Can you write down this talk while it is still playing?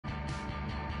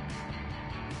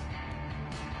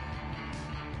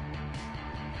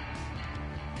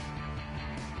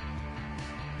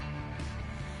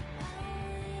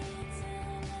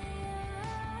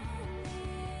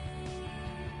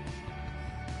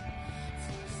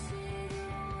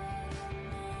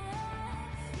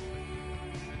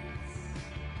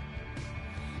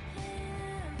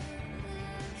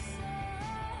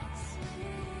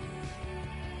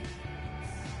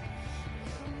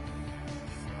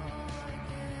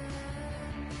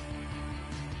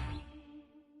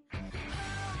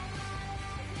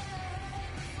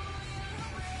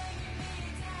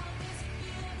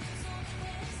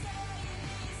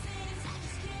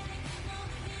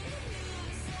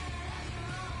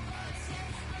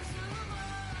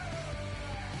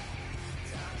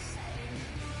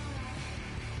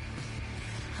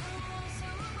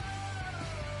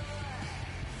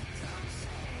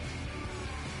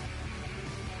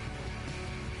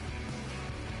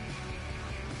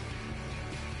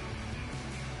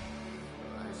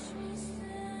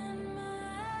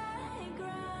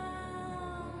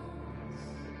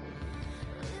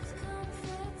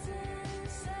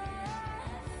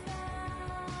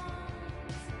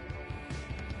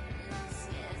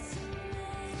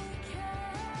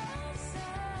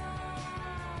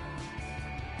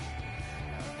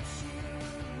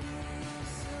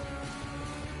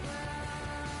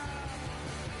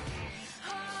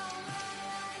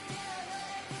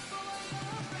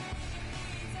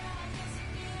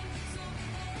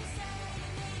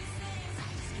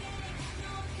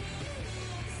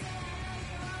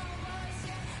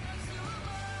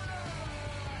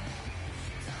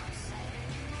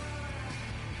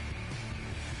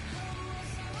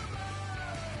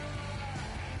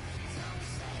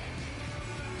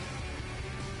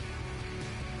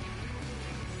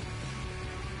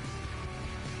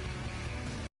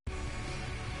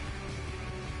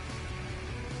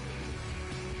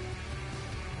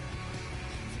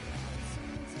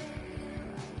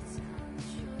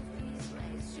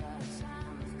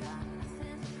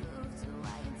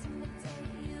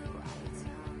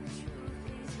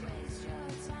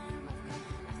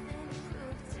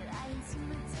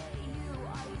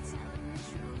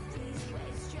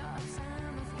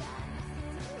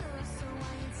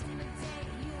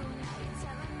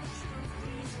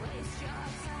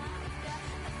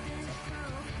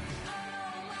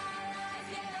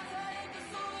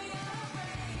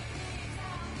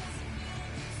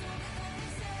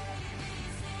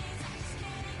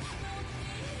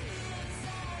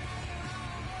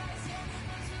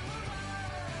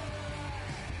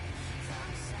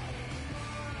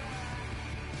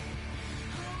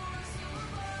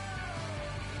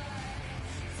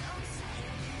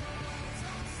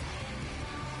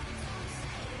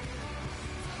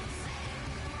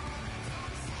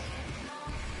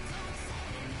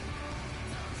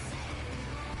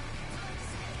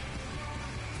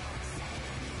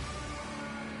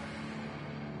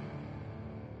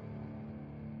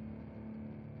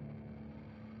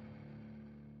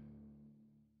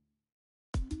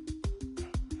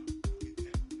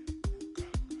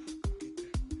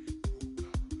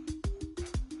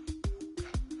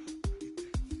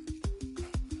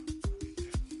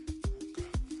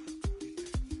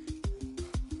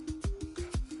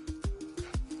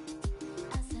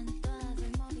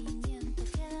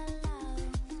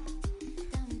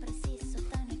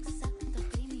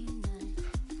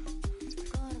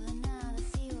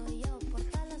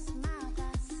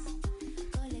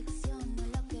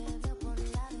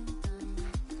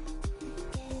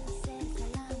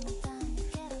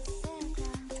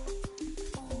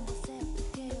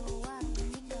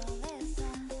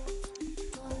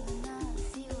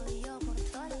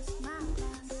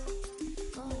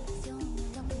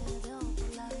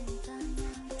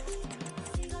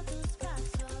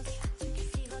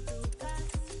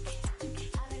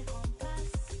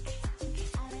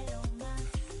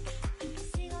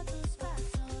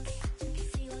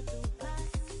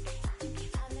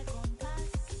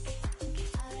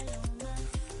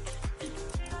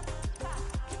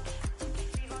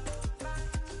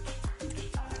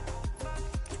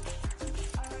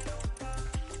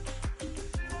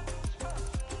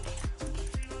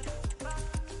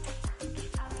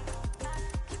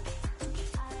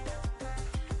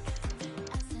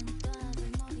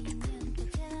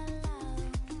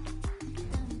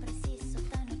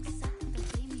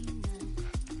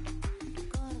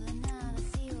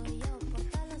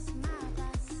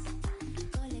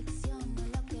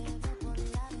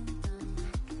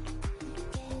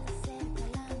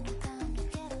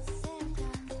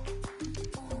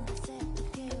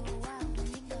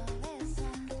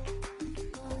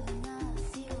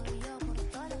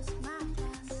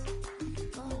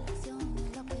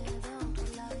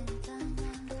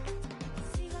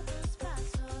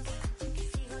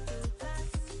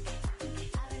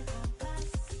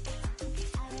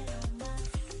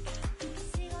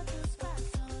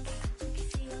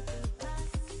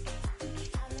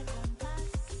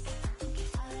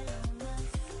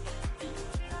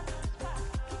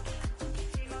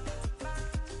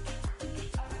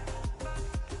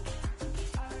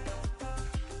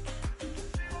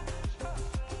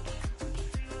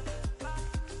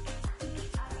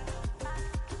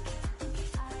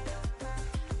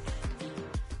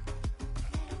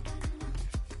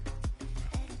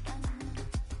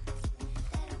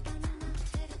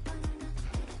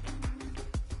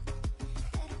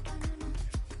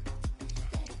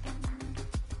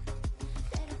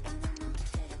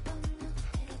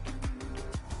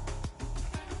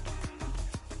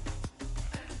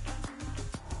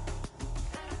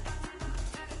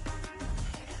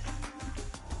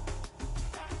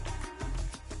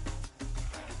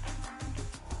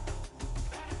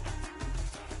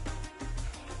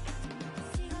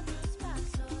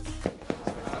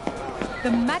The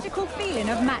magical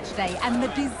feeling of match day and the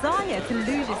desire to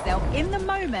lose yourself in the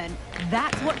moment,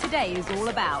 that's what today is all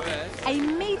about. A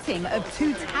meeting of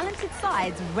two talented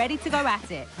sides ready to go at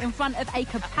it in front of a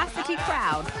capacity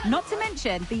crowd, not to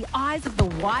mention the eyes of the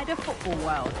wider football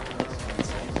world.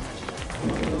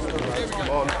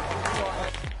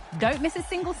 Don't miss a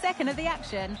single second of the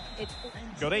action.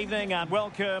 Good evening and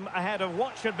welcome ahead of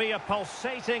what should be a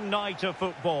pulsating night of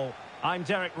football. I'm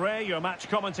Derek Ray, your match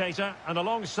commentator, and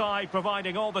alongside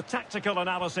providing all the tactical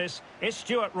analysis is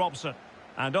Stuart Robson.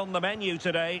 And on the menu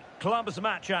today, clubs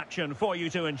match action for you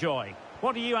to enjoy.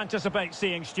 What do you anticipate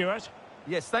seeing, Stuart?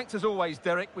 Yes, thanks as always,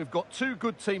 Derek. We've got two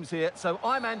good teams here, so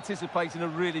I'm anticipating a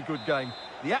really good game.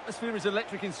 The atmosphere is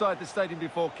electric inside the stadium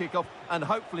before kick-off, and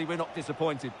hopefully we're not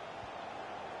disappointed.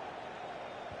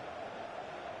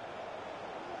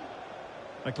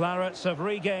 The Clarets have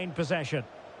regained possession.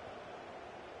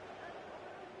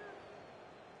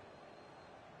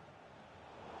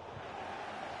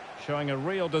 Showing a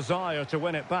real desire to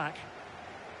win it back.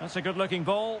 That's a good-looking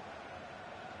ball.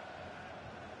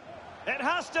 It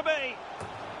has to be!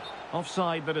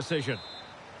 Offside the decision.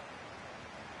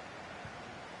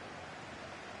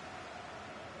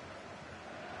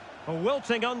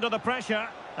 Wilting under the pressure.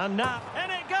 And now,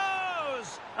 in it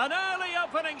goes! An early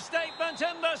opening statement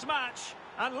in this match.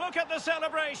 And look at the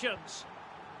celebrations.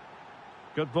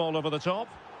 Good ball over the top.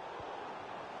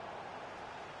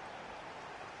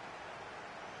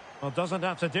 Well, doesn't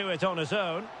have to do it on his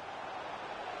own.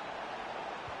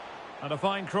 And a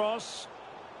fine cross.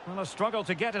 And a struggle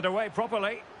to get it away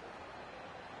properly.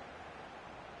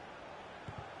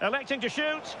 Electing to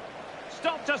shoot.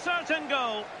 Stopped a certain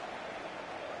goal.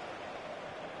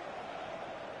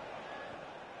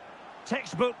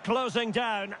 Textbook closing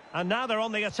down. And now they're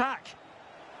on the attack.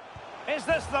 Is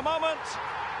this the moment?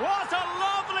 What a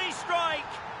lovely strike!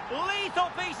 Lethal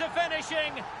piece of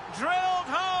finishing. Drilled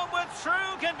home with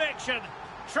true conviction.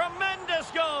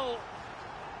 Tremendous goal.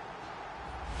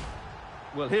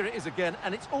 Well, here it is again,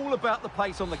 and it's all about the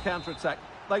pace on the counter-attack.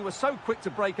 They were so quick to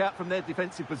break out from their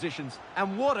defensive positions.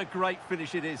 And what a great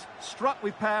finish it is. Struck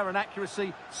with power and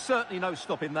accuracy. Certainly no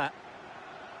stopping that.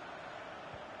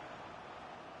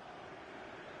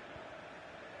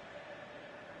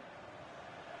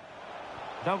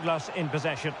 Douglas in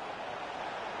possession.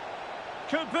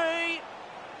 Could be.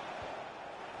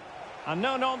 And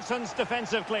no-nonsense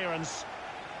defensive clearance.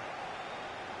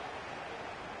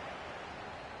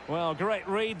 Well, great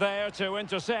read there to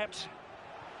intercept.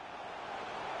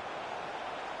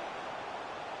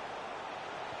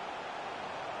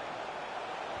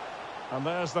 And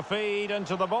there's the feed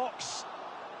into the box.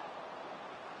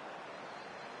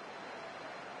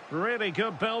 Really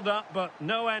good build-up, but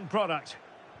no end product.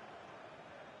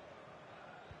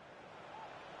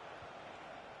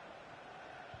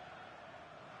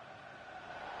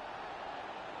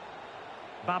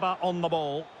 Baba on the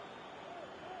ball.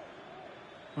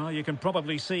 Well, you can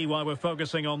probably see why we're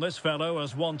focusing on this fellow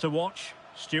as one to watch.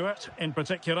 Stuart, in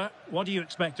particular, what do you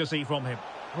expect to see from him?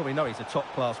 Well, we know he's a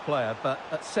top-class player, but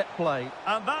at set play...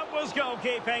 And that was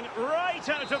goalkeeping right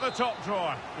out of the top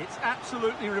drawer. It's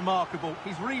absolutely remarkable.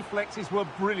 His reflexes were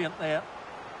brilliant there.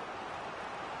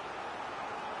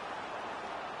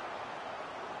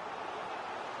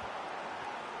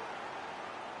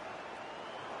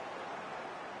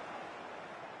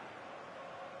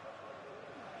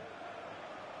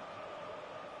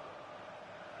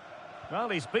 Well,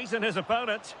 he's beaten his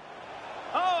opponent.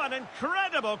 Oh, an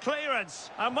incredible clearance.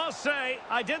 I must say,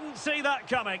 I didn't see that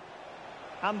coming.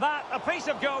 And that, a piece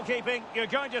of goalkeeping you're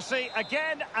going to see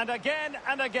again and again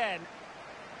and again.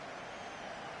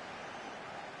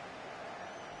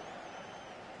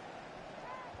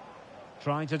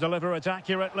 Trying to deliver it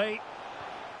accurately.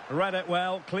 Read it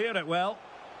well, cleared it well.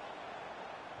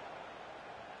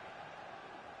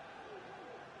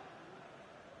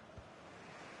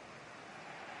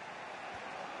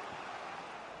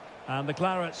 And the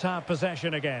Clarets have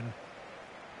possession again.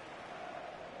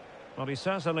 Well, he's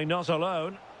certainly not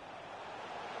alone.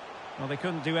 Well, they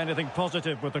couldn't do anything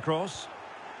positive with the cross.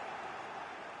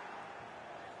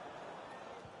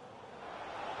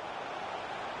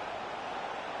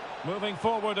 Moving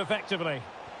forward effectively.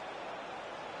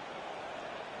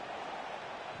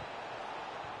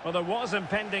 Well, there was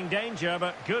impending danger,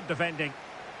 but good defending.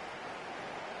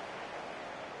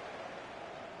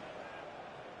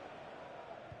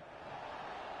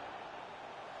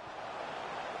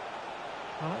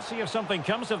 Well, let's see if something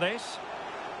comes of this.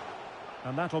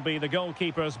 And that'll be the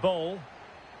goalkeeper's ball.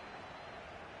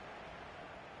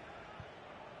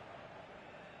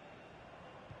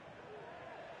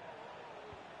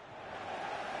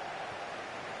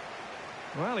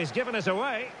 Well, he's given us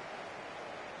away.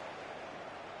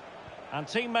 And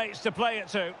teammates to play it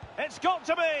to. It's got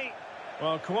to be!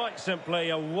 Well, quite simply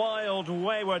a wild,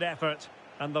 wayward effort.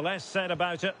 And the less said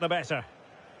about it, the better.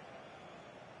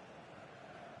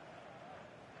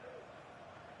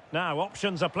 Now,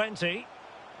 options are plenty.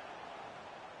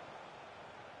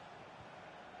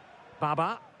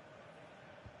 Baba.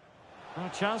 A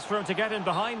chance for him to get in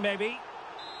behind, maybe.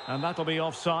 And that'll be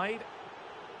offside.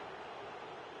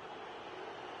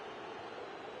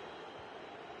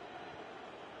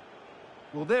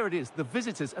 Well, there it is. The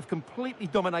visitors have completely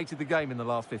dominated the game in the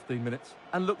last 15 minutes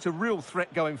and looked a real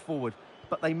threat going forward.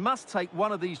 But they must take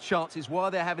one of these chances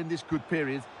while they're having this good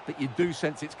period that you do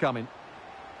sense it's coming.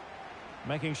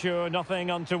 Making sure nothing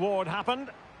untoward happened.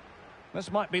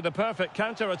 This might be the perfect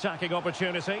counter-attacking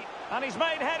opportunity. And he's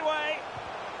made headway.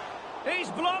 He's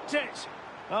blocked it.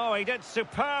 Oh, he did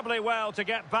superbly well to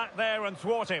get back there and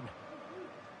thwart him.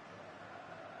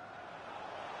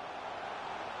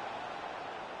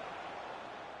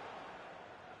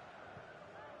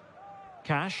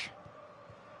 Cash.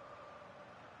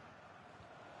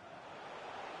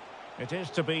 It is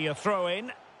to be a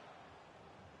throw-in.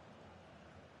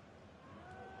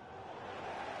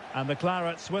 And the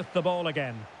Clarets with the ball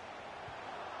again.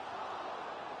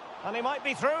 And he might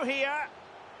be through here.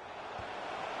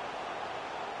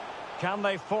 Can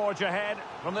they forge ahead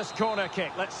from this corner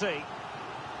kick? Let's see.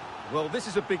 Well, this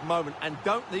is a big moment, and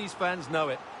don't these fans know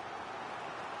it?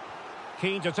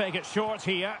 Keen to take it short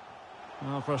here.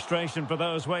 Well, frustration for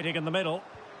those waiting in the middle.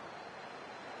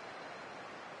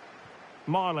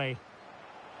 Marley.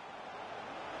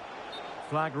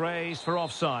 Flag raised for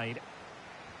offside.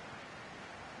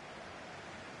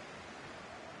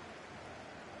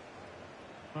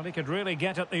 Well, he could really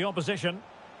get at the opposition.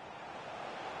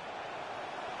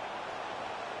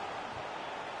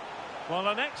 Well,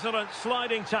 an excellent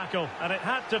sliding tackle, and it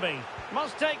had to be.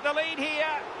 Must take the lead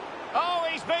here. Oh,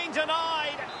 he's been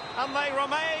denied, and they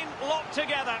remain locked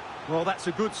together. Well, that's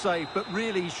a good save, but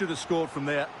really he should have scored from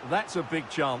there. That's a big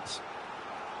chance.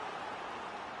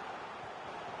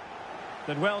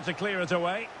 Did well to clear it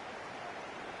away.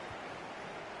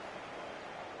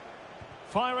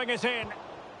 Firing it in.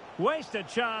 Wasted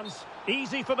chance.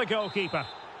 Easy for the goalkeeper.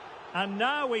 And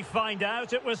now we find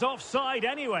out it was offside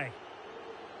anyway.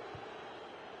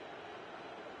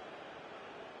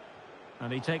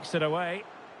 And he takes it away.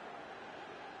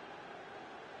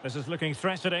 This is looking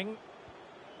threatening.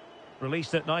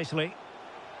 Released it nicely.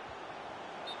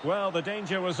 Well, the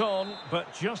danger was on,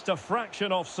 but just a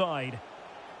fraction offside.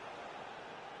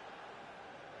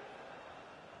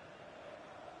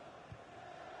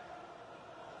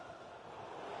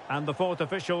 And the fourth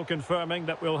official confirming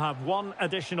that we'll have one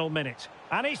additional minute.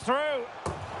 And he's through.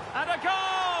 And a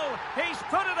goal! He's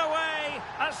put it away.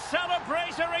 A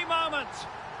celebratory moment.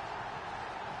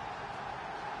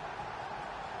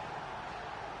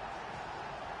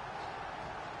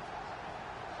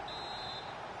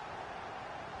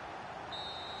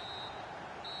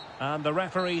 And the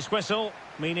referee's whistle,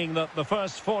 meaning that the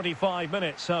first 45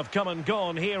 minutes have come and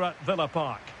gone here at Villa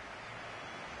Park.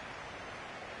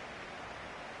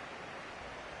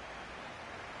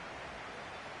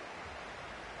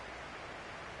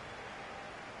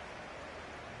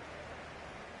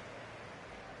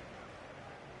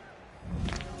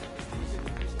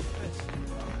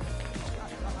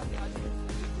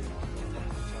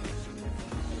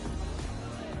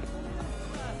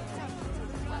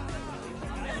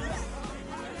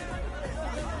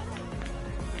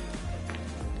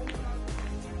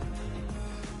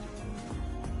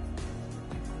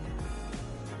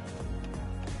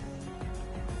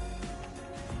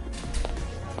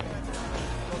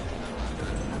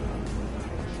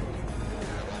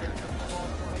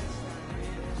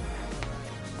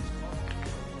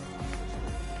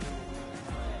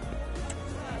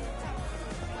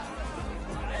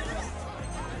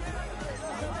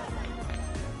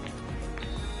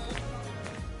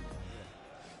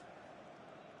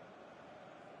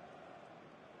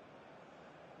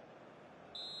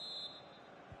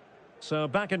 So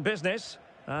back in business,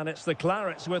 and it's the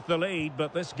Clarets with the lead,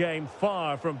 but this game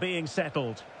far from being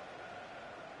settled.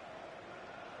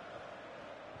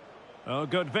 Oh,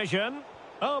 good vision.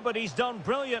 Oh, but he's done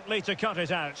brilliantly to cut it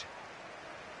out.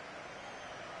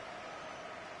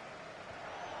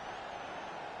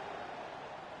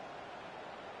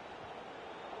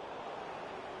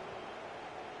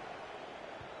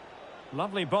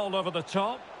 Lovely ball over the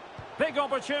top. Big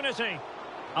opportunity.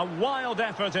 A wild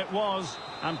effort it was,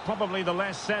 and probably the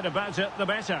less said about it, the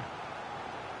better.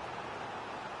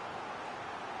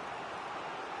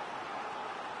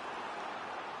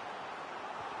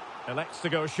 Elects to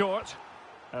go short.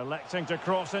 Electing to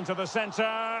cross into the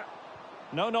centre.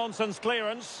 No-nonsense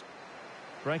clearance.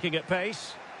 Breaking at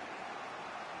pace.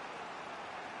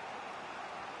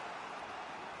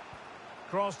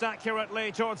 Crossed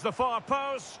accurately towards the far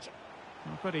post.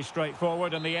 Pretty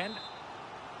straightforward in the end.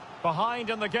 Behind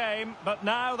in the game, but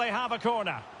now they have a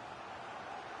corner.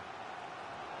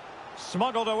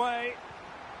 Smuggled away.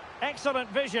 Excellent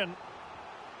vision.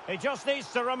 He just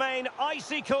needs to remain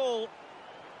icy cool.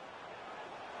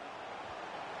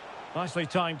 Nicely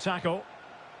timed tackle.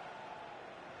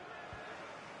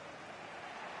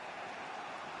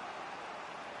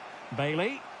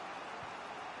 Bailey.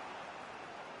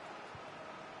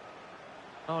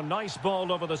 Oh, nice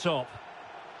ball over the top.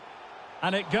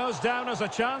 And it goes down as a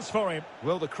chance for him.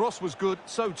 Well, the cross was good,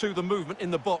 so too the movement in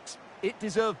the box. It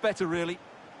deserved better, really.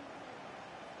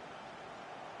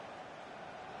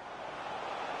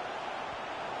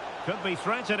 Could be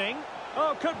threatening.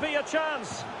 Oh, could be a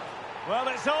chance. Well,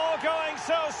 it's all going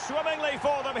so swimmingly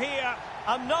for them here.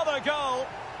 Another goal.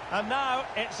 And now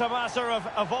it's a matter of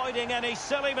avoiding any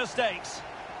silly mistakes.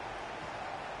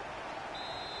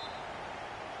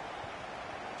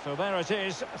 So there it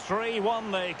is,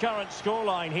 3-1 the current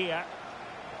scoreline here.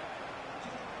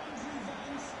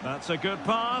 That's a good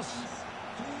pass.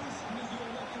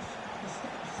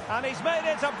 And he's made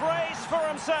it a brace for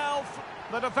himself.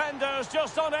 The defender's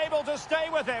just unable to stay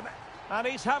with him. And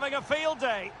he's having a field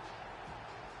day.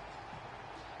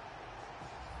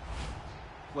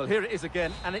 Well, here it is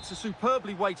again, and it's a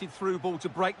superbly weighted through ball to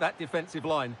break that defensive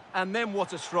line. And then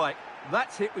what a strike.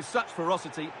 That's hit with such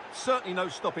ferocity. Certainly no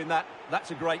stopping that.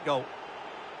 That's a great goal.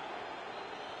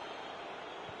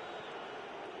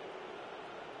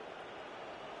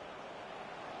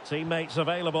 Teammates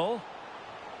available.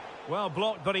 Well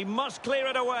blocked, but he must clear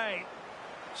it away.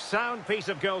 Sound piece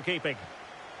of goalkeeping.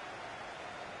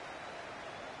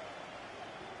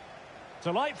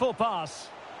 Delightful pass.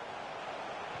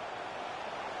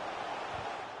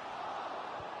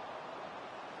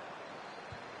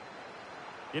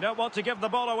 You don't want to give the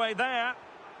ball away there.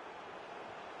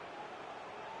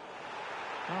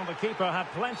 Well, the keeper had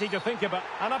plenty to think about.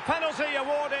 And a penalty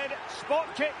awarded. Spot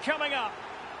kick coming up.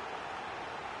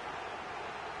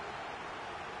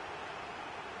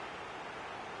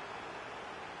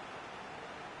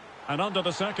 And under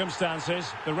the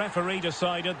circumstances, the referee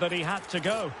decided that he had to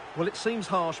go. Well, it seems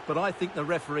harsh, but I think the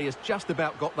referee has just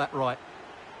about got that right.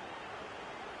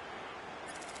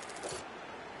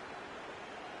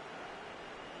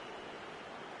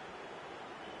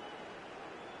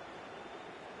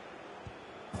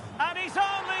 And he's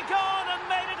only gone and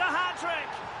made it a hat-trick.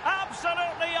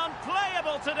 Absolutely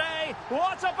unplayable today.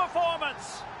 What a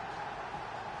performance.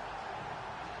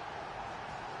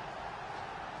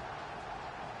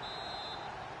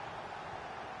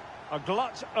 A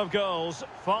glut of goals.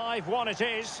 5-1 it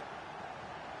is.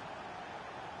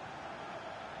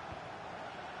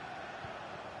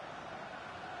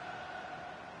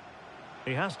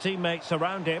 He has teammates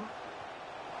around him.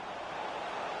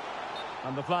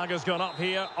 And the flag has gone up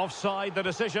here. Offside the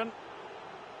decision.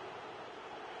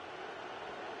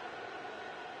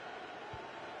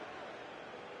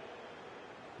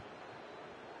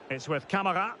 It's with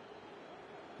Camara.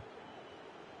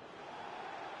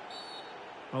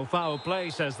 Oh, foul play,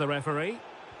 says the referee.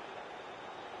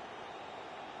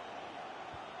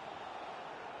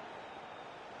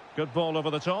 Good ball over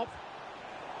the top.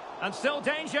 And still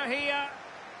danger here.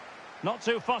 Not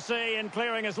too fussy in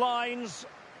clearing his lines.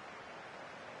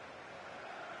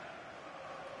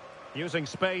 Using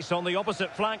space on the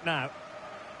opposite flank now.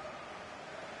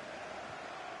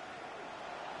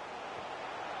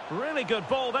 Really good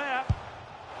ball there.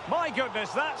 My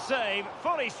goodness, that save.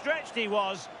 Fully stretched he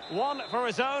was. One for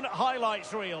his own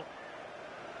highlights reel.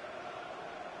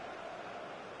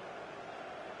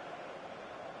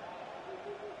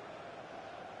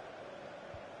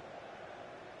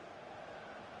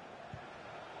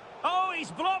 Oh,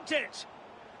 he's blocked it.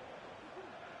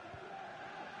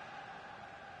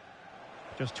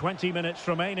 Just 20 minutes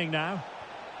remaining now.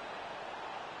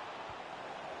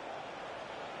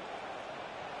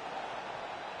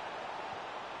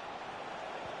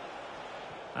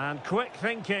 And quick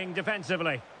thinking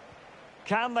defensively.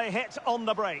 Can they hit on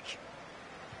the break?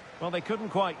 Well, they couldn't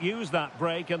quite use that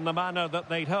break in the manner that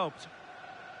they'd hoped.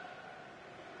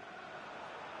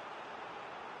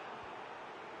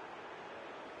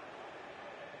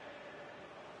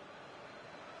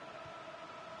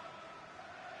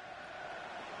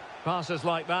 Passes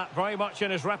like that, very much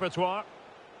in his repertoire.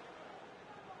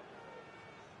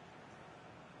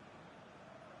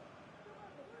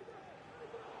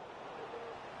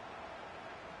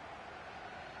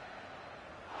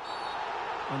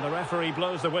 And the referee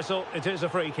blows the whistle. It is a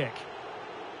free kick.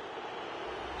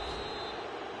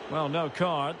 Well, no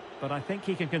card, but I think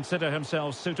he can consider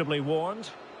himself suitably warned.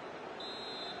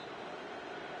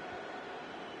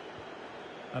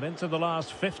 And into the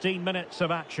last 15 minutes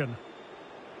of action.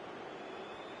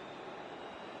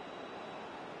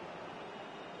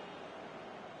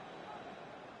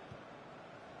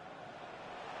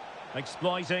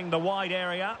 Exploiting the wide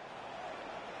area.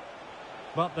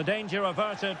 But the danger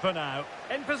averted for now.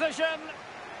 In position.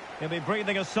 He'll be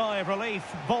breathing a sigh of relief.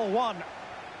 Ball one.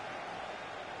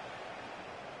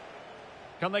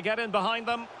 Can they get in behind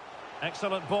them?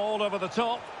 Excellent ball over the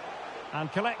top.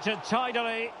 And collected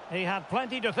tidily. He had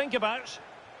plenty to think about.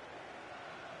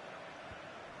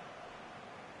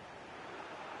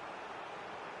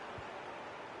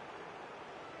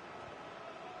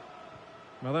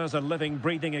 Well, there's a living,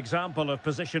 breathing example of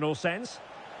positional sense.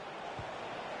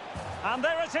 And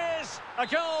there it is, a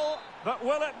goal. But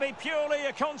will it be purely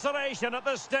a consolation at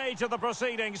this stage of the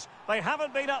proceedings? They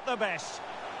haven't been at their best.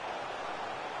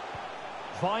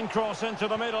 Fine cross into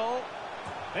the middle.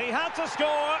 He had to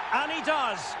score, and he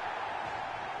does.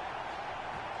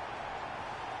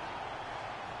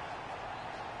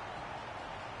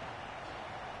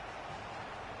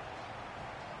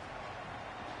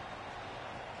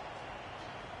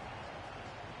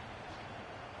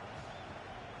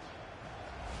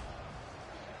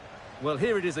 Well,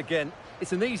 here it is again.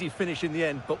 It's an easy finish in the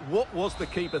end, but what was the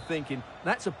keeper thinking?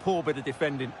 That's a poor bit of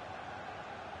defending.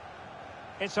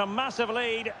 It's a massive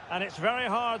lead, and it's very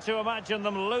hard to imagine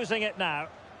them losing it now.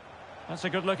 That's a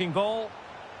good-looking ball.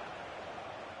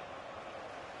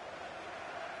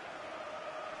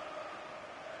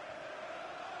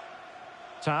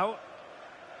 Tau.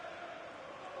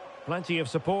 Plenty of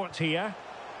support here.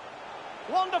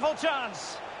 Wonderful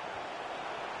chance.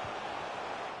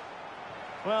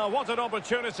 Well, what an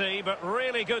opportunity, but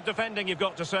really good defending, you've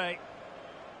got to say.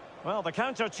 Well, the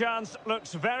counter chance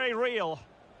looks very real.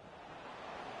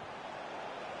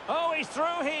 Oh, he's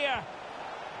through here.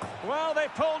 Well, they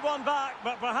pulled one back,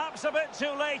 but perhaps a bit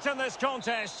too late in this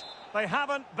contest. They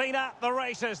haven't been at the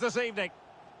races this evening.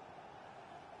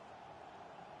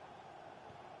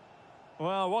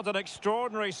 Well, what an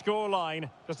extraordinary scoreline.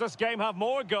 Does this game have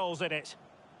more goals in it?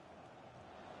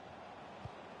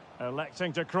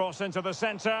 Electing to cross into the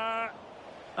centre.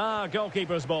 Ah,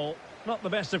 goalkeeper's ball. Not the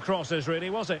best of crosses,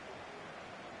 really, was it?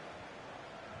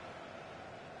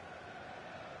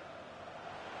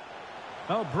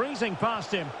 Oh, breezing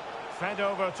past him. Fed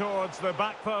over towards the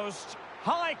back post.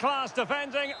 High-class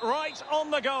defending right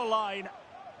on the goal line.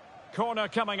 Corner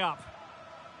coming up.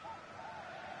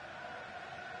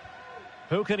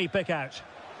 Who can he pick out?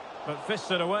 But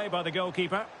fisted away by the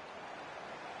goalkeeper.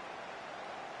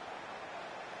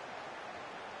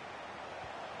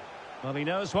 Well, he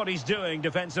knows what he's doing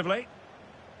defensively.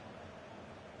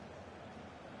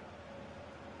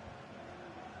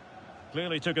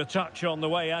 Clearly took a touch on the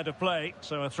way out of play,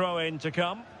 so a throw-in to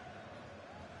come.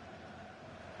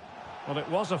 Well, it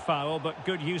was a foul, but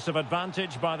good use of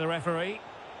advantage by the referee.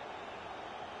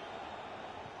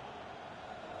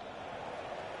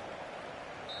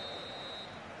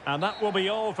 And that will be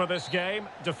all for this game.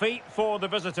 Defeat for the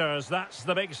visitors, that's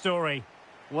the big story.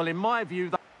 Well, in my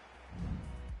view...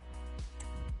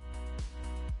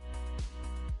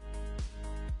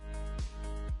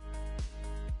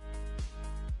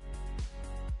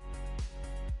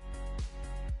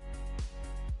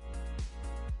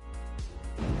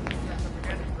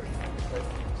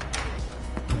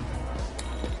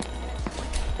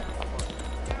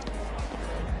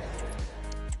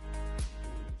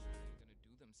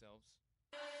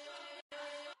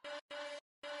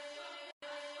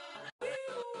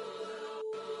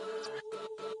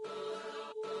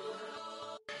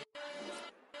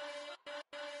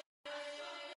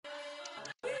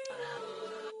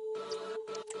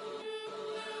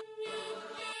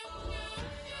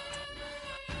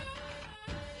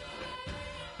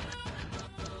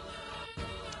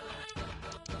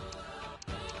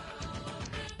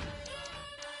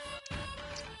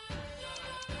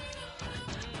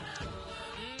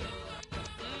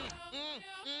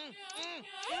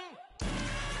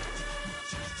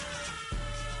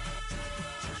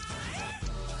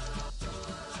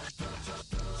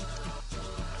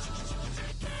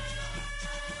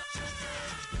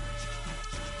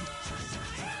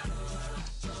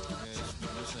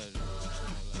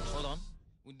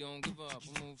 Don't give up,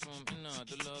 we move from inner,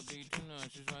 the love be tuna,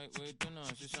 she's right with dinner,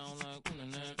 she sound like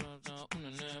Unais,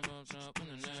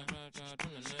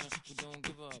 we don't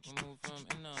give up, we move from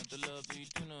inner, the love be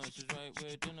tuna, she's right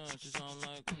with dinner, she sound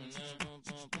like Unais,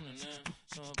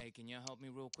 so hey, can you help me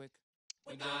real quick?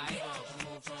 We don't give up, we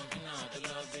move from inner, the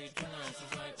love be tuna,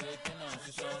 she's right with dinner,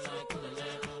 she sound like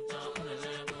Unais,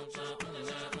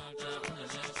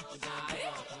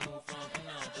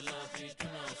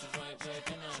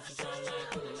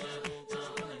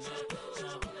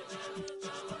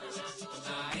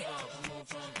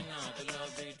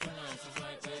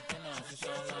 Wait,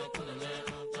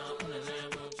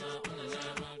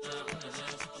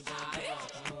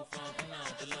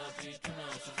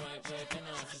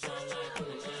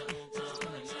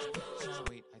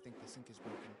 I think the sink is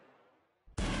broken.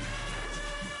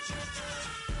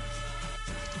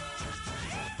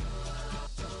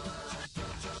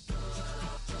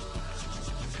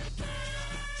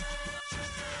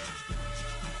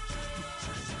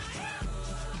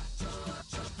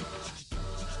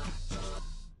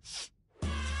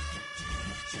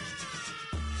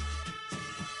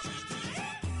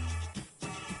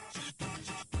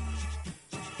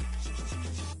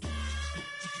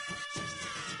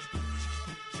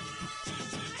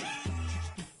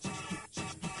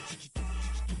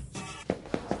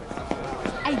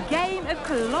 A game of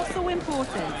colossal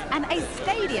importance and a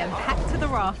stadium packed to the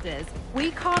rafters.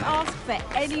 We can't ask for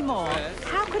any more.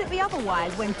 How could it be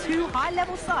otherwise when two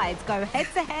high-level sides go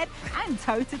head-to-head and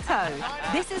toe-to-toe?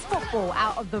 This is football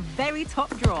out of the very top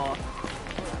drawer.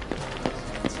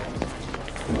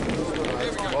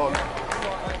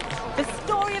 The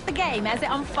story of the game as it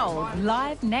unfolds,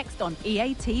 live next on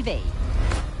EA TV.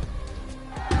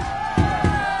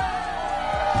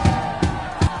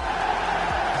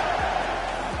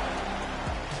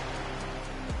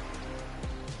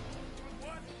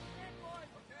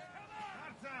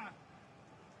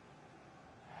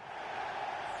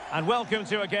 And welcome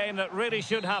to a game that really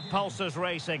should have pulses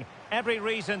racing. Every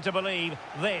reason to believe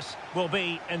this will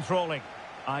be enthralling.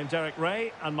 I'm Derek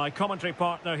Ray, and my commentary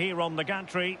partner here on the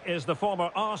gantry is the former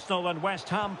Arsenal and West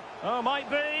Ham. Oh, might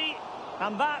be.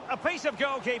 And that, a piece of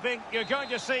goalkeeping you're going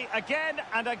to see again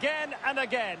and again and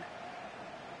again.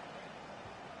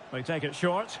 They take it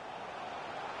short.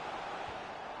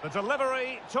 The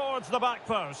delivery towards the back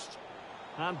post.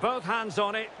 And both hands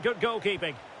on it. Good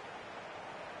goalkeeping.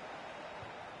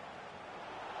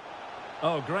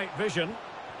 Oh, great vision.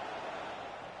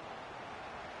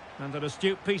 And an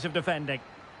astute piece of defending.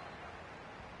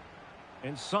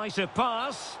 Incisive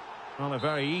pass. Well, a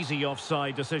very easy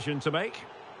offside decision to make.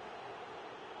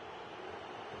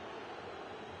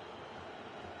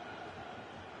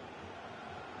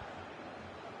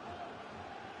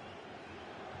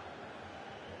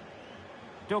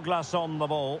 Douglas on the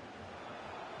ball.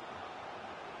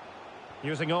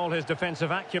 Using all his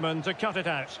defensive acumen to cut it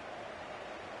out.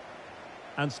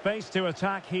 And space to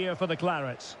attack here for the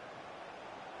Clarets.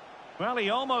 Well, he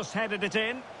almost headed it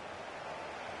in.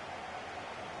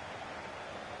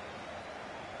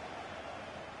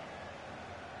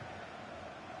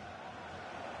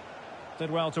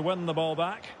 Did well to win the ball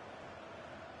back.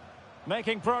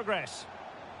 Making progress.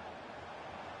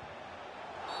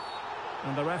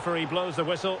 And the referee blows the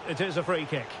whistle. It is a free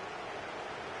kick.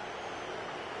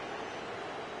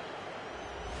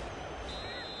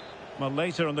 Well,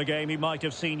 later in the game he might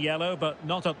have seen yellow, but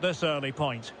not at this early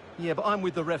point. Yeah, but I'm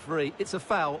with the referee. It's a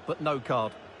foul, but no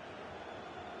card.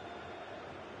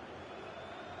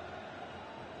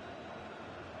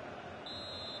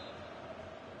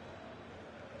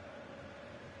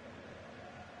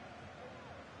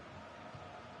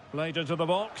 Played into the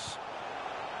box.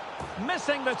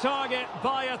 Missing the target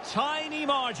by a tiny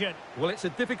margin. Well, it's a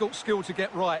difficult skill to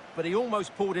get right, but he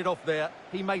almost pulled it off there.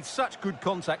 He made such good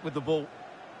contact with the ball.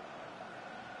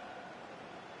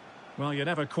 Well, you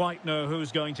never quite know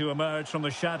who's going to emerge from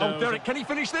the shadows. Oh, Derek, can he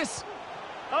finish this?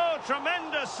 Oh,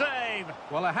 tremendous save!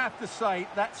 Well, I have to say,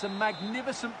 that's a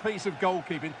magnificent piece of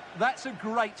goalkeeping. That's a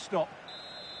great stop.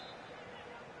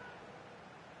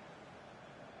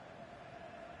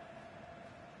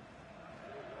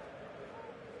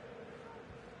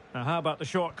 Now, how about the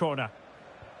short corner?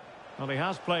 Well, he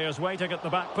has players waiting at the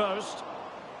back post.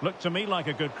 Looked to me like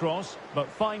a good cross, but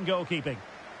fine goalkeeping.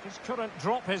 Just couldn't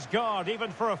drop his guard, even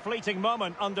for a fleeting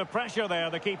moment, under pressure there,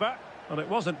 the keeper. Well, it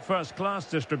wasn't first-class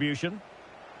distribution.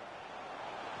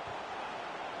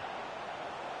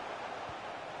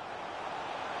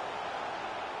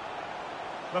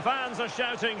 The fans are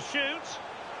shouting, shoot!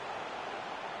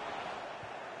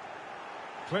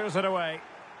 Clears it away.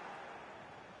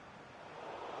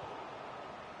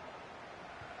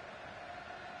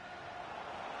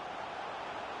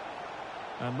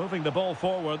 And moving the ball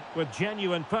forward with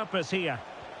genuine purpose here.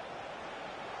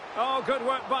 Oh, good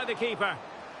work by the keeper.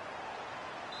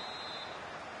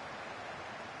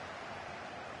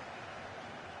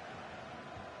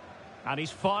 And he's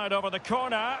fired over the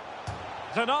corner.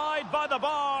 Denied by the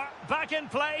bar. Back in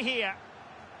play here.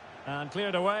 And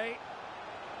cleared away.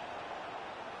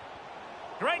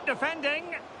 Great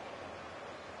defending.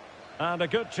 And a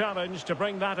good challenge to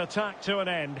bring that attack to an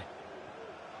end.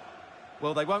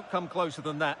 Well, they won't come closer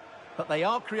than that, but they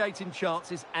are creating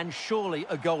chances, and surely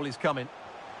a goal is coming.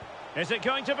 Is it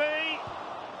going to be?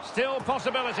 Still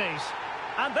possibilities.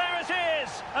 And there it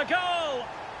is, a goal!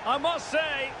 I must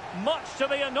say, much to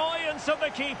the annoyance of the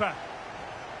keeper.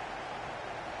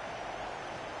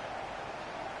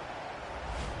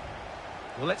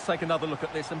 Well, let's take another look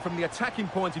at this, and from the attacking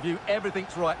point of view,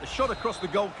 everything's right. The shot across the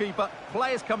goalkeeper,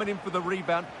 players coming in for the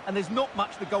rebound, and there's not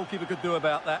much the goalkeeper could do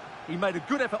about that. He made a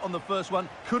good effort on the first one,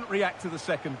 couldn't react to the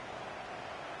second.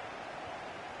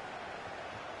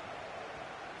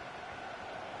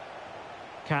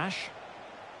 Cash.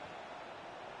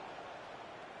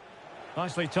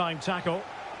 Nicely timed tackle.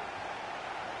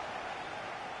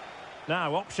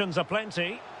 Now, options are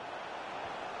plenty.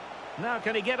 Now,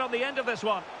 can he get on the end of this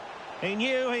one? He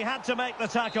knew he had to make the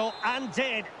tackle, and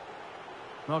did.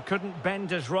 Well, couldn't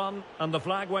bend his run, and the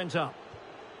flag went up.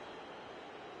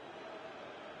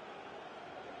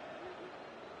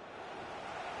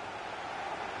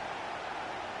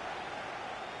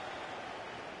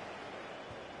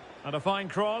 And a fine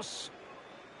cross.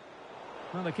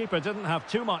 Well, the keeper didn't have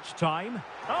too much time.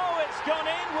 Oh, it's gone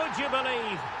in, would you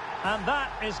believe? And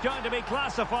that is going to be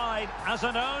classified as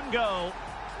an own goal.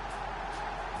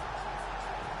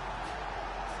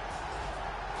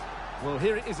 Well,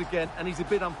 here it is again, and he's a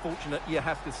bit unfortunate, you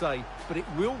have to say. But it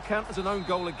will count as an own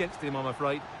goal against him, I'm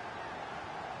afraid.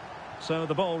 So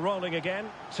the ball rolling again.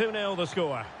 2-0 the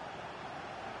score.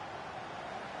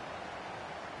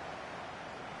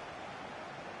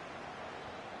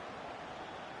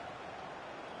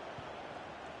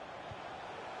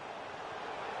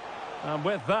 And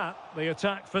with that, the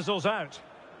attack fizzles out.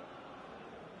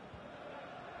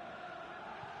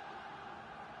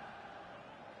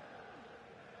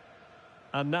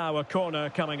 And now a corner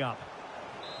coming up.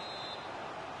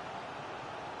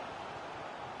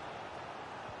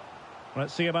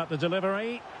 Let's see about the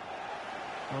delivery.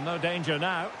 Well, no danger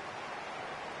now.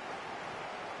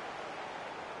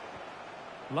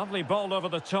 Lovely ball over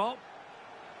the top.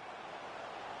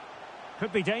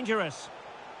 Could be dangerous.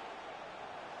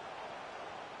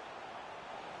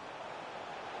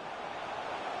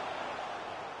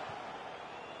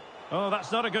 Oh,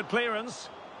 that's not a good clearance.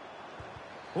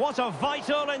 What a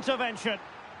vital intervention.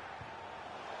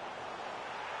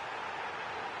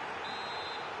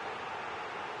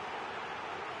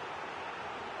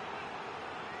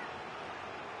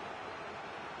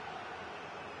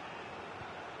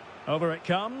 Over it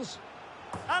comes.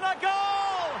 And a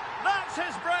goal! That's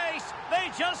his brace.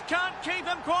 They just can't keep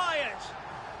him quiet.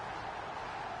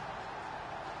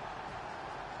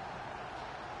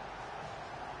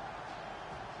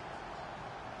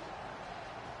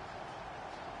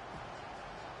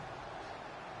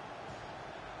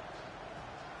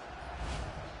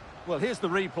 Well, here's the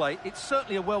replay. It's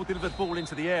certainly a well-delivered ball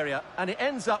into the area, and it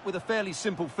ends up with a fairly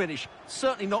simple finish.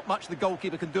 Certainly not much the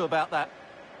goalkeeper can do about that.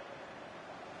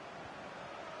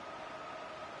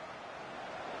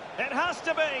 It has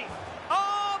to be.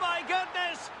 Oh, my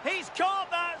goodness! He's caught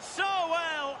that so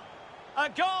well. A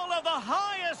goal of the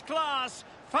highest class.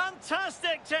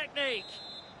 Fantastic technique.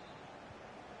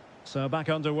 So back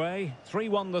underway.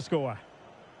 3-1 the score.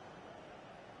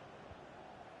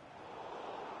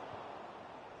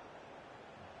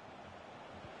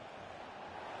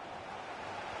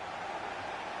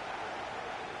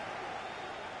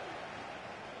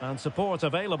 And support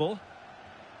available.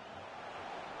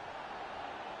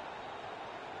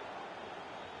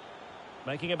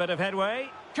 Making a bit of headway.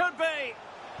 Could be.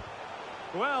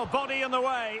 Well, body in the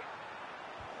way.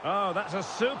 Oh, that's a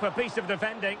super piece of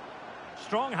defending.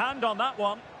 Strong hand on that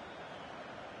one.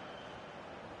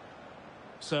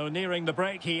 So nearing the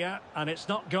break here, and it's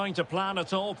not going to plan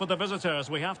at all for the visitors,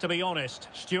 we have to be honest.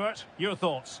 Stuart, your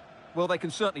thoughts? Well, they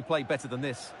can certainly play better than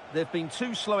this. They've been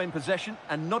too slow in possession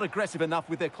and not aggressive enough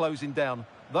with their closing down.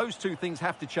 Those two things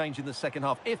have to change in the second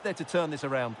half if they're to turn this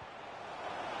around.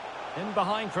 In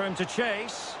behind for him to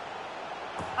chase.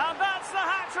 And that's the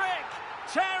hat-trick!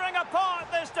 Tearing apart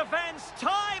this defence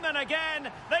time and again.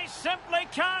 They simply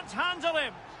can't handle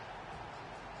him.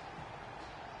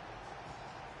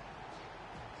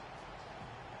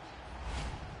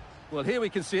 Well, here we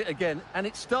can see it again, and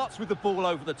it starts with the ball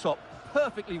over the top.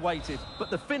 Perfectly weighted, but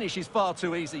the finish is far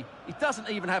too easy. He doesn't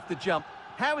even have to jump.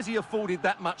 How has he afforded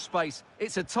that much space?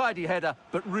 It's a tidy header,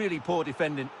 but really poor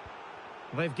defending.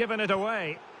 They've given it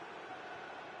away.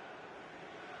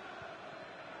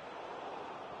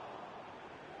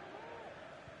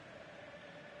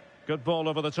 Good ball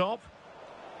over the top.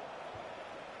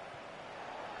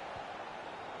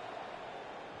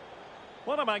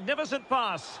 What a magnificent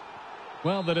pass.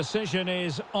 Well, the decision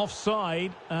is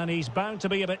offside, and he's bound to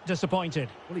be a bit disappointed.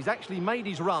 Well, he's actually made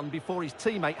his run before his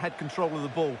teammate had control of the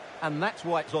ball, and that's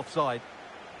why it's offside.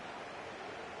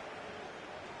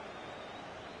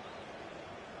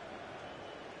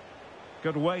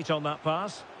 Good weight on that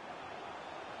pass.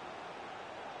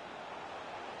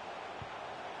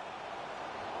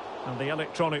 And the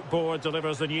electronic board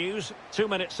delivers the news. 2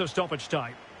 minutes of stoppage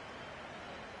time.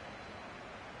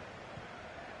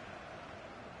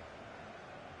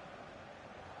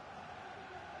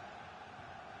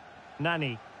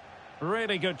 Nani.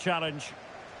 Really good challenge.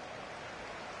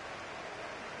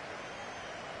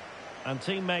 And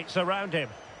teammates around him.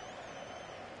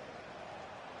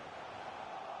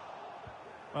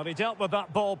 Well, he dealt with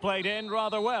that ball played in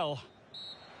rather well.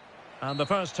 And the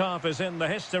first half is in the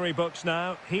history books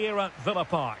now, here at Villa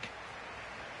Park.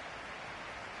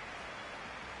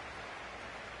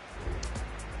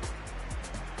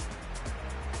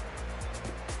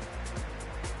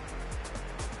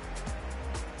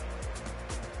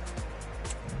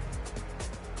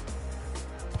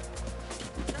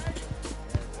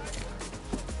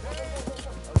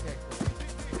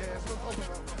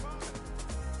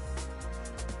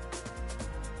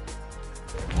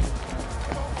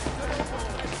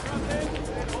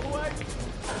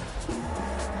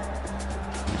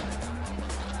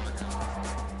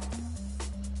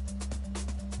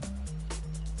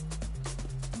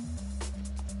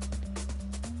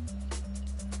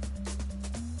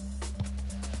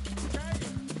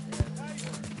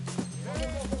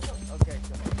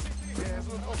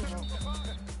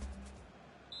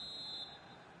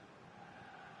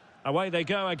 Away they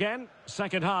go again.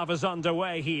 Second half is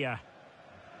underway here.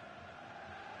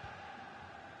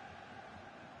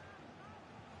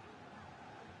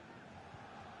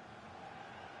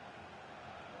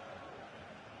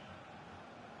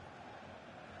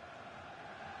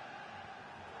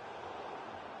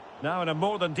 Now in a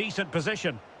more than decent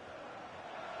position.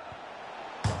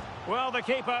 Well, the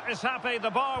keeper is happy the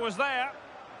bar was there.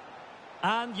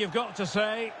 And you've got to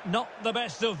say, not the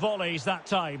best of volleys that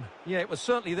time. Yeah, it was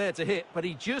certainly there to hit, but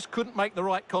he just couldn't make the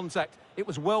right contact. It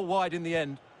was well wide in the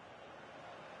end.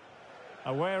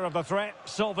 Aware of the threat,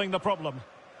 solving the problem.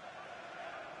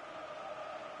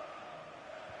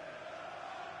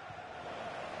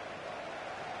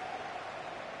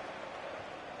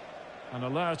 An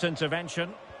alert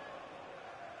intervention.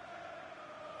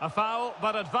 A foul,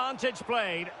 but advantage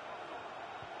played.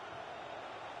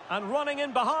 And running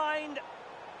in behind.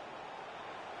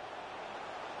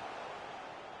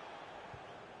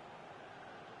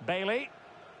 Bailey.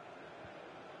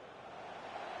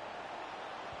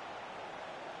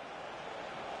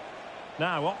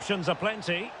 Now options are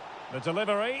plenty. The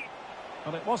delivery.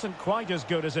 Well, it wasn't quite as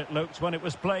good as it looked when it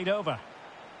was played over.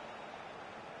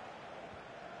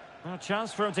 A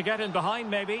chance for him to get in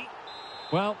behind maybe.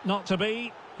 Well, not to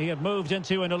be. He had moved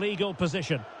into an illegal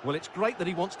position. Well, it's great that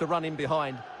he wants to run in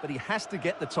behind, but he has to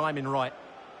get the timing right.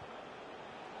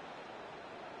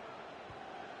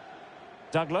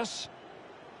 Douglas.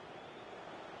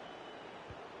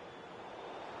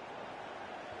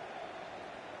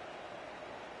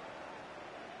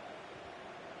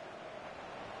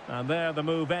 And there the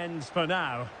move ends for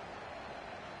now.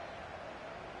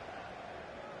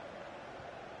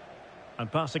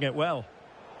 And passing it well.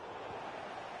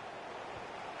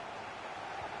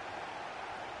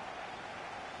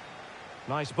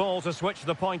 Nice ball to switch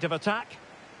the point of attack.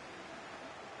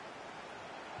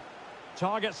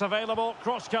 Targets available,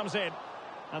 cross comes in.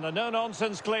 And a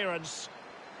no-nonsense clearance.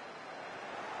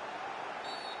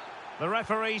 The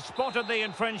referee spotted the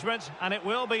infringement, and it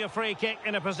will be a free kick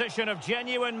in a position of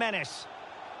genuine menace.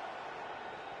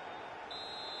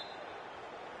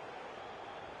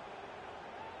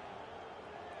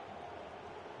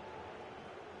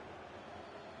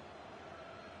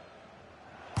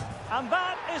 And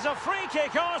that is a free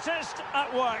kick artist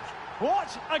at work.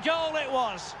 What a goal it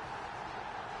was!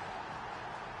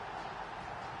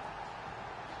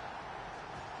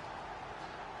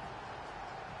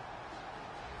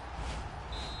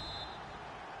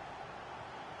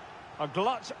 A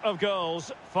glut of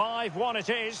goals. 5-1 it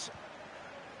is.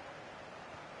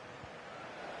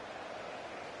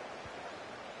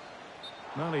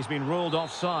 Well, he's been ruled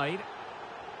offside.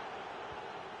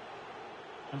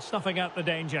 And snuffing out the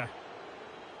danger.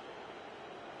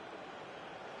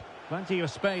 Plenty of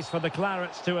space for the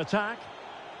Clarets to attack.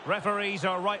 Referees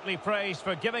are rightly praised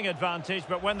for giving advantage,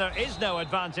 but when there is no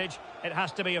advantage, it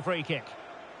has to be a free kick.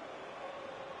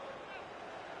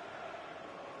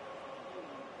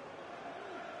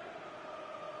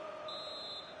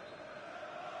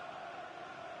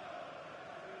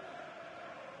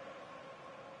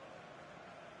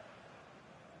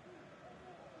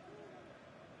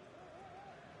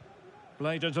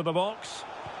 Played into the box.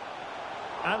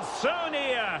 And so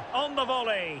near on the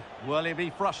volley. Well, he'll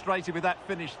be frustrated with that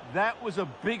finish. That was a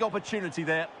big opportunity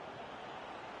there.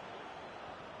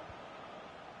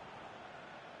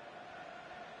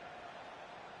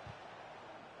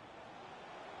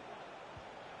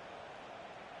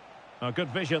 Oh, good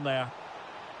vision there.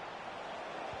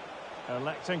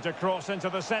 Electing to cross into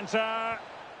the centre.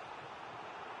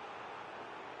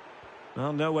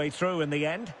 Well, no way through in the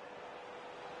end.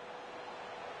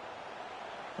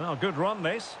 Well, good run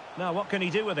this. Now, what can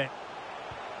he do with it?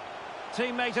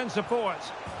 Teammate and support.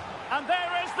 And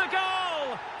there is the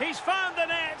goal! He's found the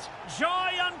net.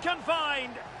 Joy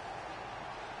unconfined.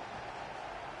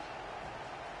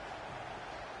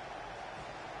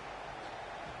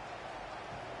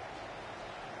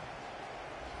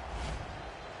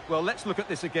 Well, let's look at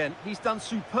this again. He's done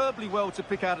superbly well to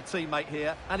pick out a teammate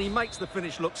here, and he makes the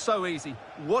finish look so easy.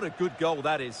 What a good goal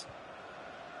that is.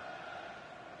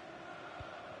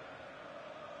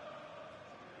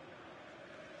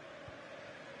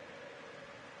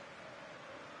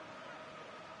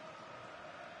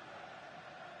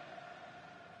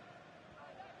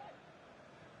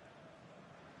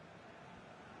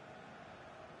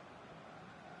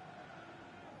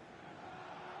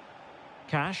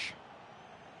 Cash.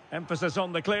 Emphasis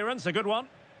on the clearance, a good one.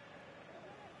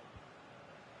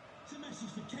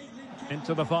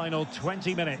 Into the final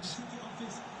 20 minutes.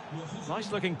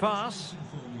 Nice looking pass.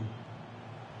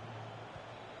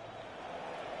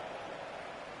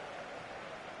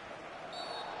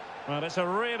 Well, it's a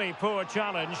really poor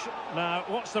challenge. Now,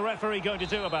 what's the referee going to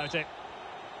do about it?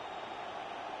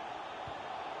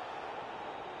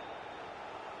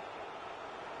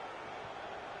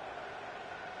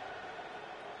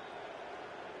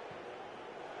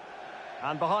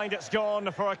 And behind it's gone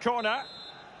for a corner.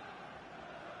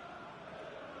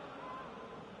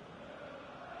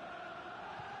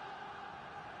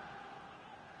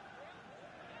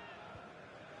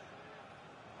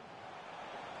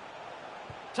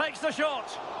 Takes the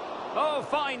shot. Oh,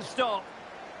 fine stop.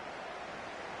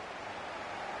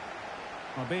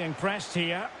 Well, being pressed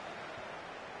here.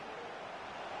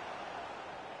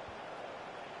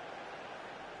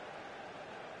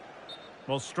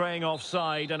 Well, straying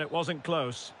offside, and it wasn't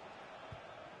close.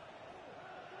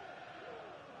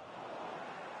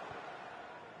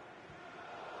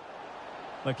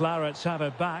 The Clarets have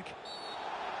it back.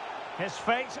 His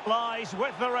fate lies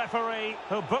with the referee,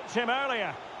 who booked him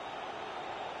earlier.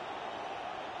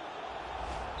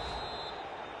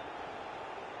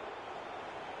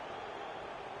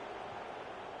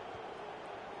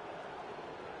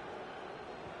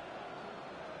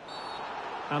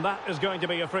 And that is going to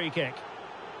be a free kick.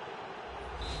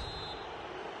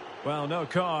 Well, no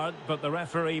card, but the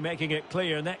referee making it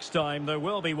clear next time there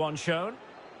will be one shown.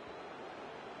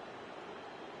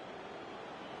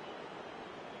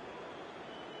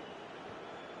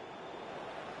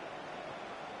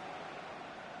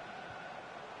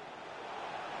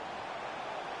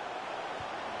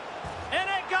 In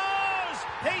it goes!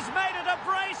 He's made it a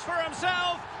brace for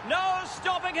himself. No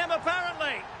stopping him,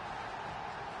 apparently.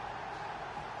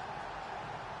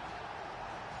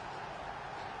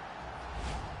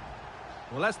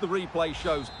 Well, as the replay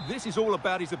shows, this is all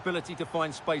about his ability to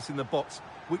find space in the box,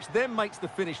 which then makes the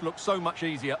finish look so much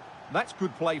easier. That's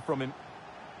good play from him.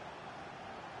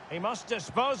 He must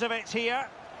dispose of it here.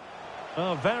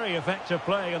 Oh, very effective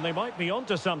play, and they might be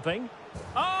onto something.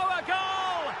 Oh, a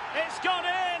goal! It's gone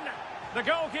in! The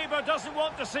goalkeeper doesn't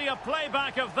want to see a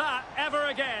playback of that ever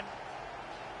again.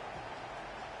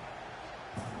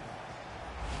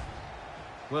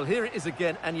 Well, here it is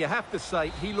again, and you have to say,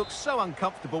 he looks so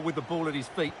uncomfortable with the ball at his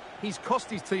feet. He's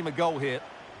cost his team a goal here.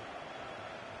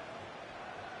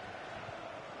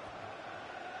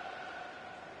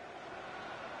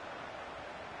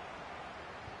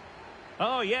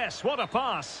 Oh, yes, what a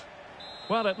pass.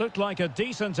 Well, it looked like a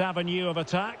decent avenue of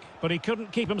attack, but he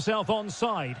couldn't keep himself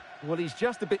onside. Well, he's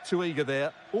just a bit too eager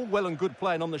there. All well and good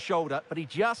playing on the shoulder, but he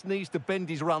just needs to bend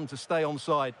his run to stay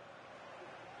onside.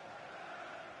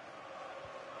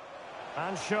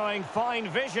 And showing fine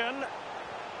vision.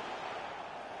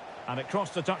 And it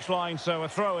crossed the touchline, so a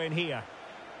throw in here.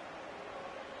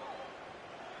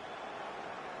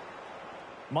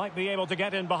 Might be able to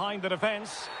get in behind the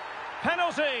defence.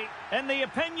 Penalty, in the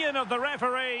opinion of the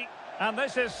referee. And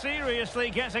this is seriously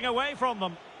getting away from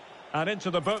them. And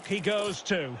into the book he goes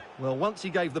too. Well, once he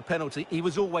gave the penalty, he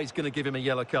was always going to give him a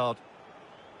yellow card.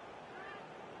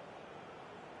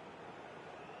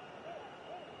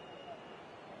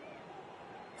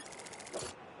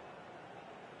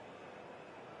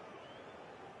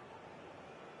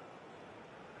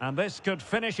 And this could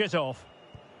finish it off.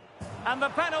 And the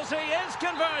penalty is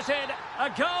converted. A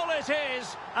goal it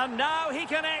is. And now he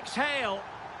can exhale.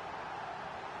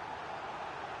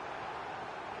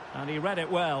 And he read it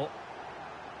well.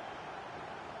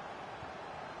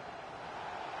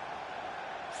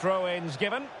 Throw-ins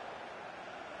given.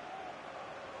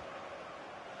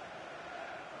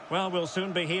 Well, we'll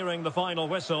soon be hearing the final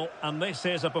whistle, and this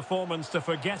is a performance to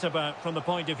forget about from the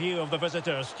point of view of the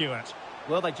visitors, Stuart.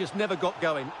 Well, they just never got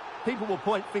going. People will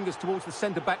point fingers towards the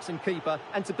centre-backs and keeper,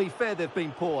 and to be fair, they've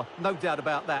been poor, no doubt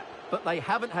about that. But they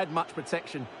haven't had much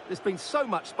protection. There's been so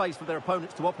much space for their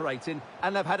opponents to operate in,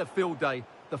 and they've had a field day.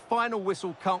 The final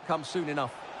whistle can't come soon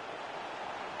enough.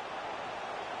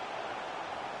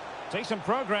 Decent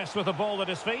progress with the ball at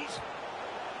his feet.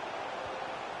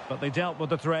 But they dealt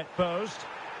with the threat posed.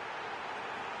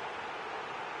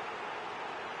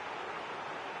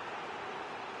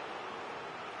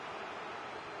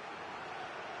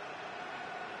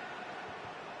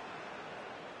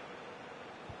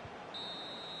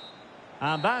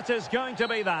 And that is going to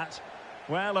be that.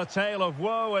 Well, a tale of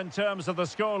woe in terms of the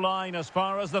scoreline as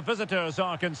far as the visitors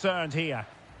are concerned here.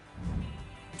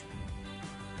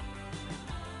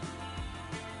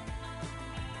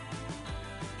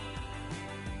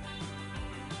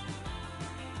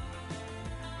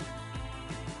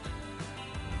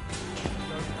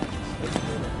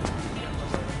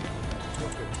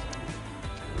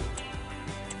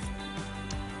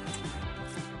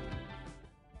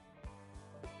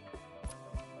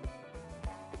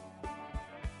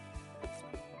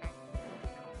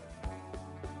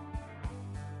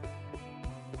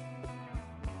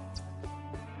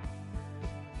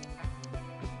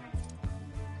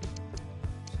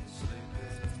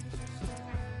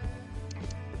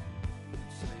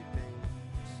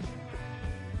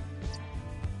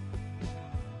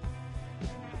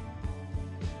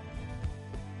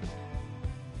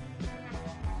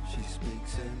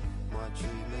 Speaks in my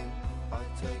dreaming, I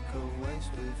take a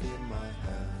waste within my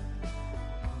hand.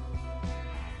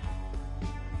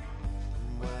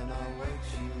 And when I wake,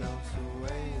 she melts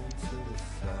away into the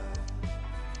sand.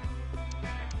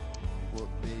 What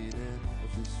meaning of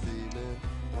this feeling?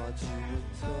 Why'd you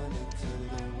return into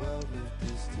the world of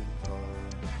distant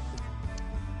hearts?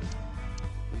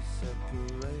 We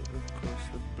separate across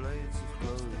the blades of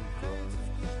glowing grass.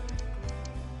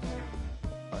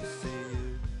 I see you,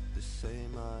 the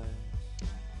same eyes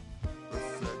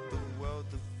reflect the world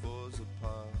that falls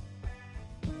apart.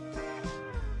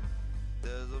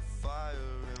 There's a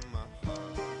fire in my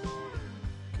heart,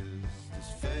 'cause this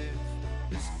faith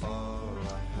is all I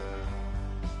have.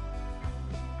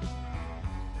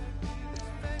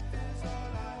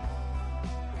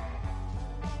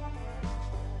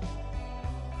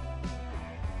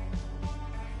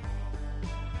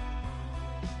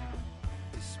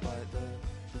 Despite the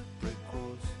brick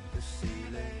walls, the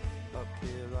ceiling, up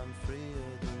here I'm freer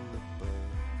than the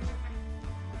bird.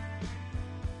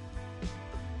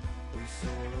 We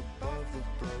soar above the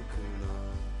broken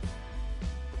earth.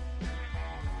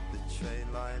 The train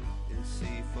line in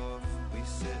Seaforth, we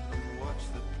sit and watch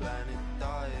the planet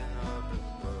die in urban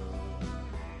bird.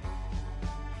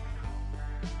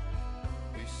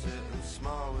 We sit and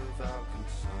smile without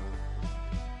concern.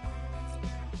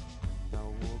 Now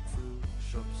walk through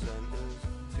shop centres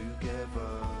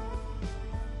together.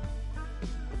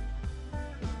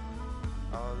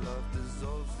 Our love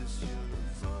dissolves this universe.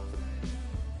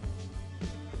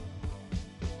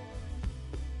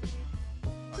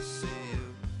 I see you,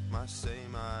 my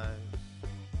same eyes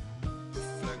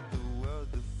reflect the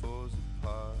world that falls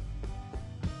apart.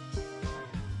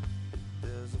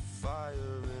 There's a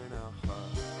fire in our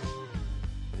heart.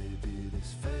 Maybe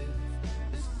this faith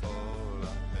is all I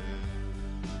have.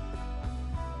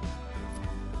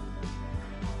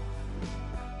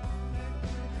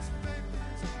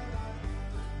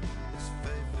 This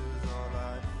faith is all I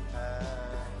have.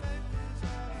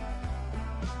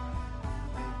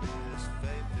 Maybe this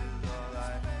faith is all I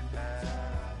have.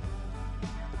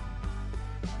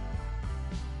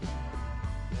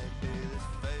 Maybe this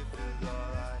faith is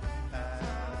all I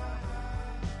have.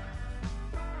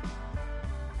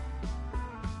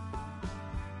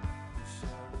 We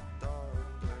share a dark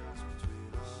place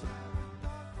between us.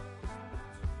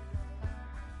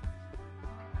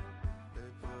 They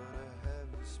put a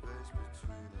heavy space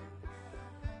between us.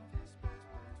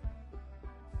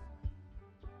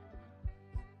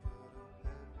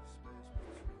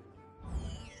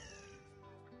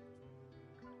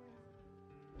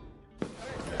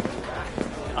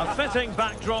 A fitting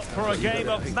backdrop for a game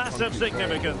of massive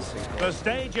significance. The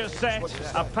stage is set,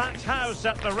 a packed house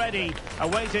at the ready,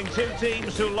 awaiting two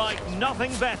teams who like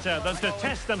nothing better than to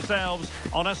test themselves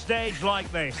on a stage like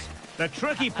this. The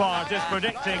tricky part is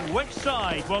predicting which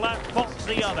side will outfox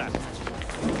the other.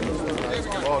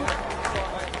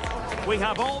 We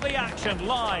have all the action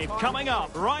live coming up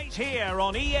right here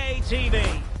on EA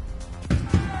TV.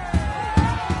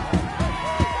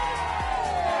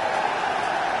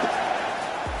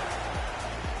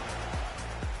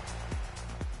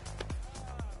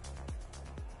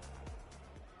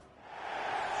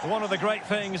 One of the great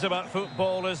things about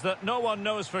football is that no one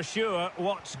knows for sure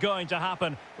what's going to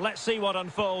happen. Let's see what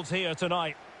unfolds here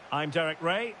tonight. I'm Derek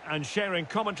Ray, and sharing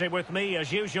commentary with me,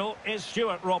 as usual, is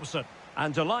Stuart Robson.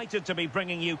 And delighted to be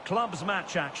bringing you clubs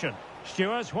match action.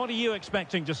 Stuart, what are you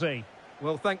expecting to see?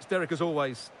 Well, thanks, Derek, as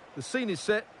always. The scene is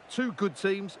set, two good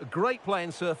teams, a great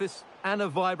playing surface, and a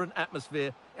vibrant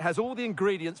atmosphere. It has all the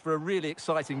ingredients for a really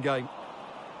exciting game.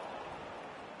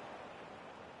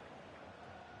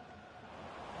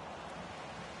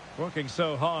 Working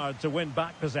so hard to win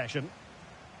back possession.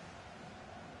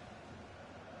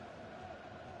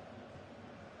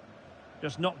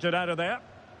 Just knocked it out of there.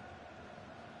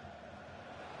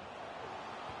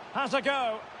 Has a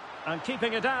go. And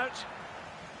keeping it out.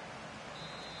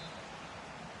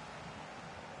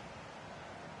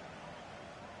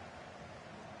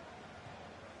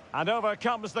 And over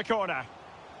comes the corner.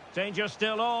 Danger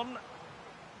still on.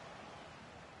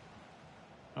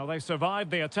 Well, they survived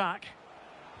the attack.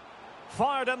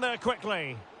 Fired in there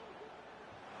quickly.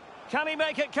 Can he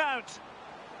make it count?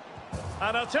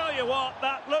 And I'll tell you what,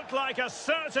 that looked like a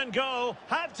certain goal.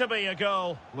 Had to be a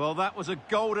goal. Well, that was a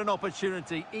golden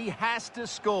opportunity. He has to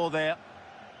score there.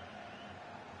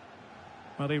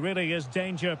 Well, he really is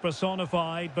danger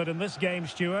personified, but in this game,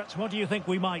 Stuart, what do you think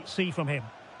we might see from him?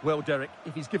 Well, Derek,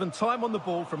 if he's given time on the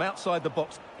ball from outside the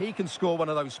box, he can score one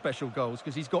of those special goals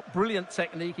because he's got brilliant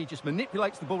technique. He just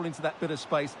manipulates the ball into that bit of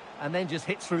space and then just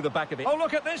hits through the back of it. Oh,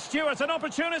 look at this, Stuart, an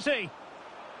opportunity.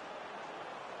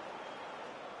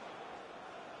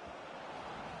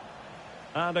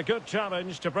 And a good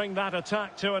challenge to bring that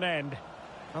attack to an end.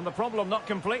 And the problem not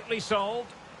completely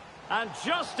solved. And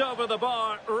just over the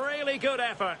bar, really good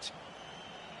effort.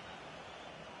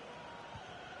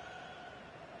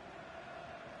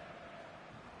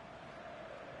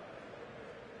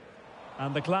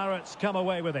 And the Clarets come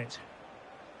away with it.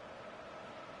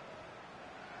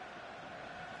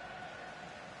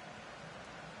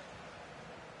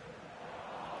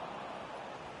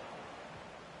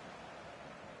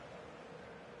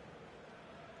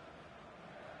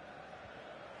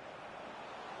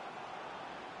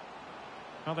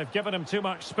 Well, they've given him too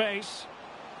much space.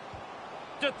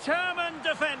 Determined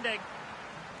defending.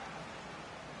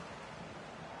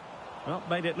 Well,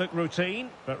 made it look routine,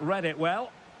 but read it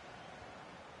well.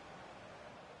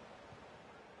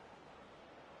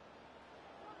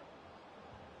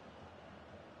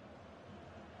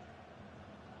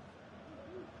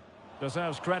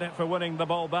 Deserves credit for winning the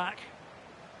ball back.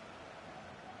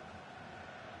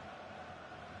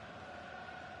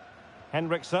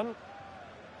 Henriksen.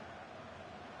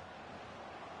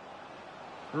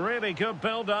 Really good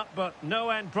build-up, but no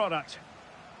end product.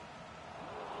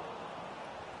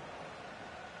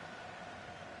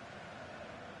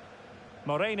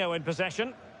 Moreno in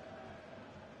possession.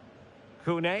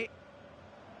 Unais.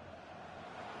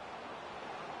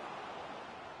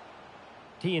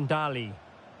 Tiendali.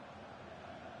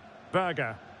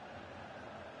 Berger.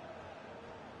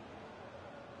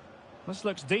 This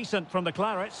looks decent from the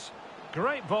Clarets.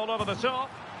 Great ball over the top.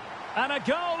 And a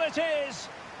goal it is!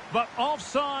 But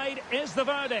offside is the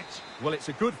verdict. Well, it's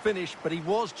a good finish, but he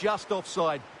was just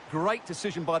offside. Great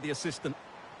decision by the assistant.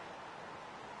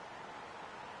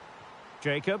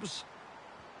 Jacobs.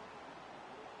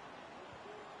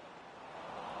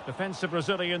 Defensive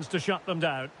Brazilians to shut them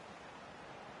down.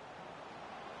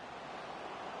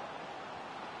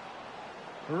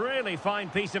 Really fine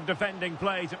piece of defending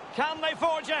play. Can they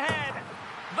forge ahead?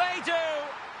 They do!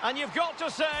 And you've got to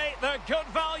say they're good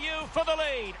value for the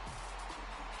lead.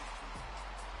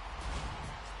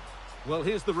 Well,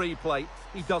 here's the replay.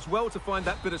 He does well to find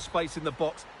that bit of space in the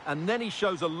box, and then he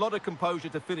shows a lot of composure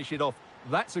to finish it off.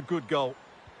 That's a good goal.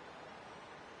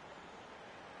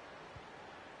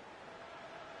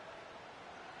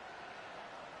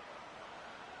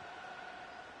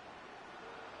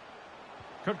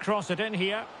 Could cross it in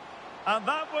here. And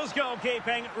that was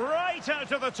goalkeeping right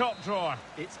out of the top drawer.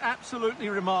 It's absolutely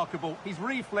remarkable. His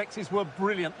reflexes were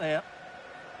brilliant there.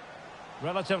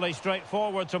 Relatively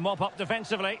straightforward to mop up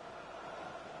defensively.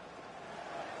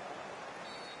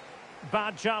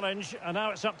 Bad challenge, and now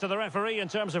it's up to the referee in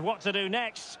terms of what to do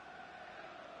next.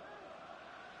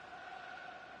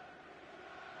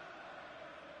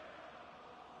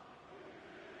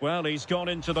 Well, he's gone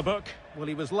into the book. Well,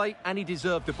 he was late and he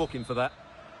deserved a booking for that.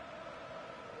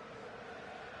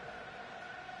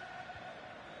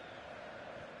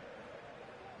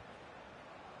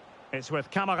 It's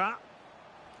with Camara.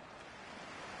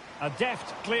 A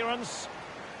deft clearance.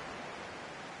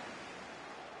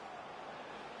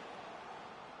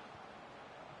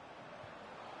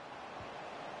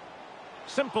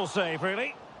 Simple save,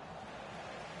 really.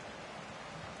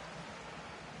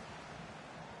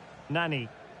 Nani.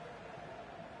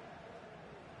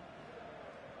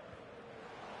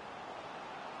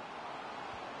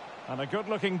 And a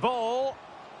good-looking ball.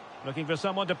 Looking for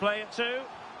someone to play it to.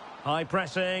 High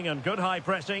pressing and good high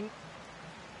pressing.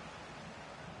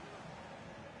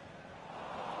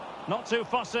 Not too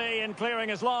fussy in clearing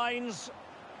his lines.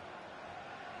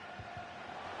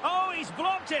 Oh, he's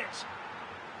blocked it!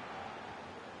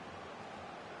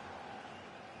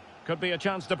 Could be a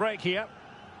chance to break here.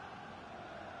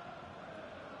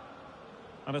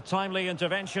 And a timely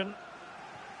intervention.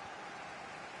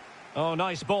 Oh,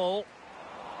 nice ball.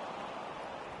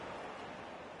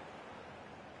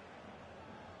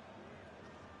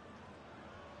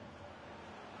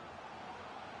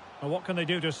 Well, what can they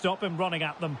do to stop him running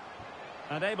at them?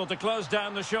 And able to close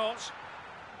down the shot.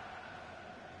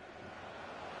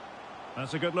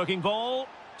 That's a good-looking ball.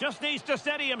 Just needs to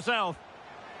steady himself.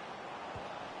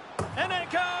 In it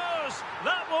goes!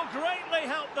 That will greatly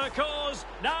help the cause.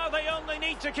 Now they only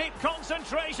need to keep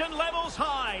concentration levels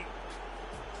high.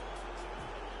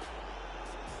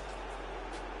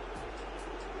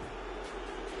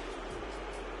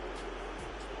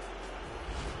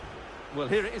 Well,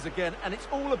 here it is again, and it's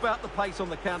all about the pace on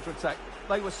the counter-attack.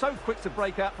 They were so quick to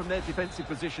break out from their defensive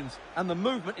positions, and the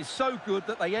movement is so good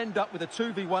that they end up with a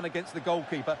 2v1 against the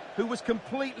goalkeeper, who was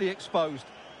completely exposed.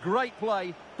 Great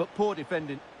play, but poor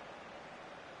defending.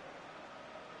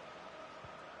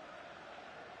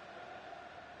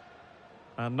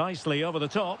 And nicely over the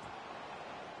top.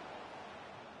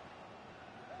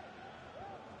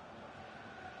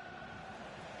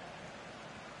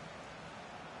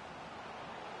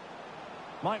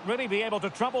 Might really be able to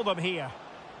trouble them here.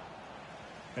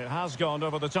 It has gone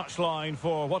over the touchline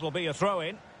for what will be a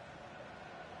throw-in.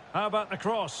 How about the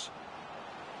cross?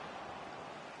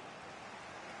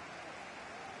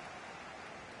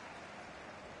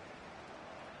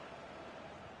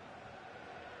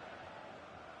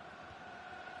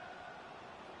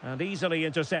 And easily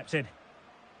intercepted.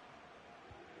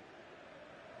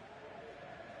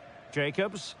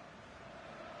 Jacobs.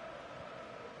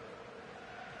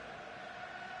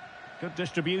 Good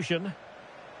distribution.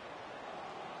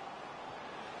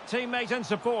 Teammate and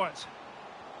support.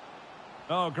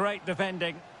 Oh, great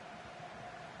defending.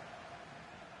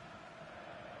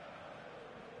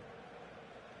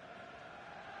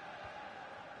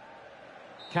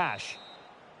 Cash.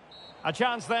 A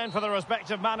chance then for the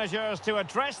respective managers to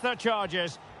address their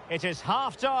charges. It is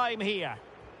half-time here.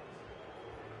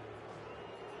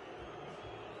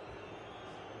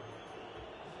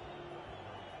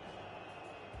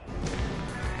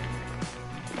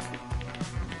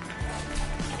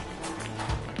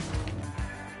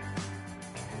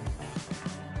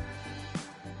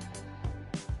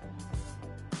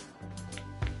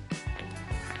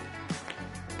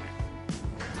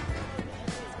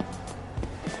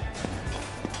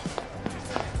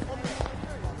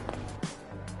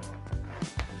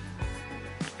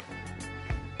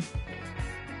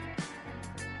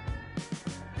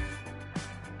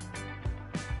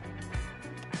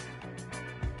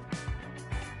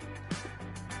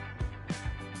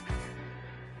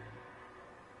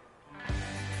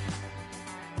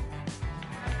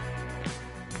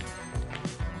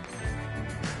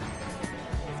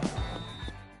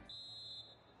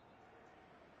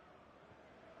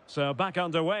 So back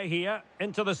underway here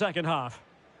into the second half.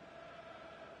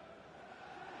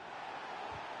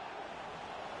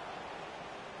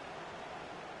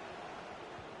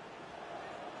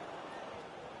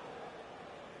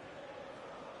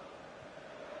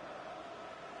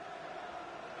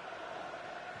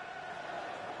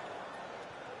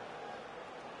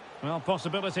 Well,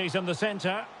 possibilities in the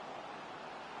centre.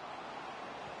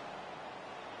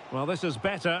 Well, this is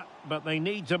better, but they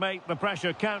need to make the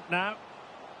pressure count now.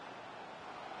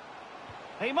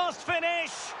 He must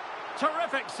finish!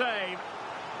 Terrific save.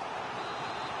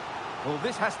 Well,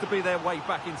 this has to be their way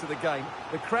back into the game.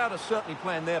 The crowd are certainly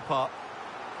playing their part.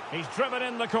 He's driven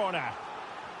in the corner.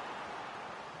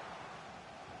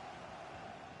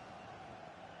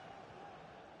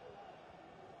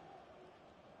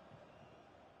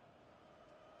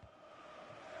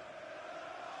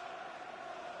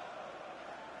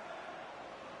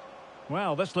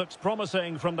 Well, this looks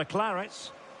promising from the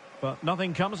Clarets, but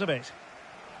nothing comes of it.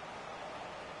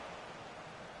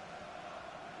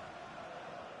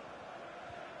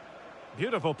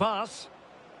 Beautiful pass.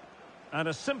 And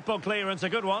a simple clearance, a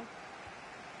good one.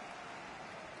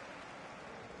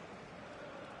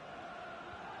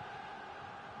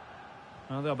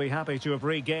 Well, they'll be happy to have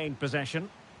regained possession.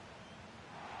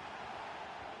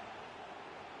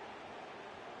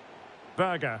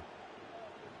 Berger.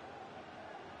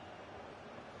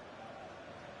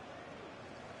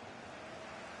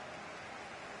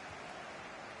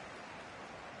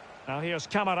 Now here's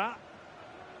Camara.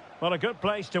 Well, a good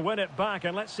place to win it back,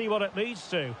 and let's see what it leads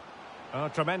to. Oh,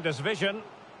 tremendous vision.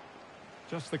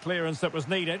 Just the clearance that was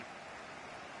needed.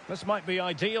 This might be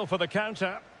ideal for the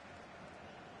counter.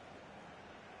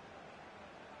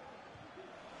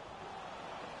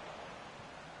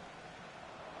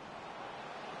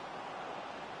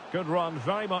 Good run,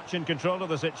 very much in control of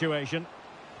the situation.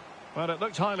 Well, it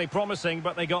looked highly promising,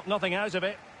 but they got nothing out of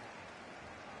it.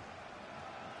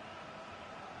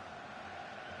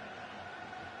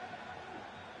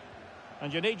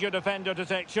 And you need your defender to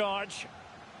take charge.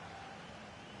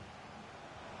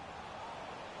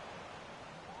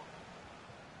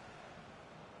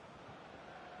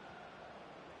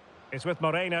 It's with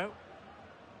Moreno.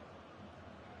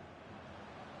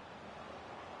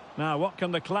 Now, what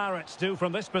can the Clarets do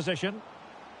from this position?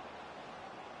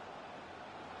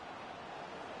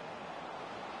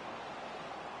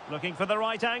 Looking for the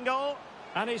right angle.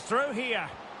 And he's through here.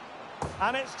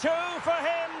 And it's 2 for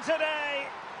him today.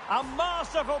 A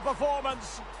masterful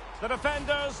performance. The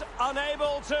defenders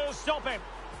unable to stop him.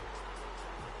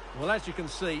 Well, as you can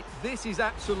see, this is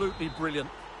absolutely brilliant.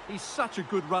 He's such a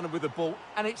good runner with the ball,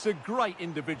 and it's a great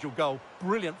individual goal.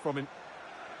 Brilliant from him.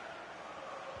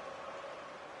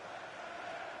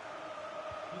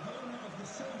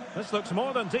 This looks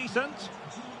more than decent.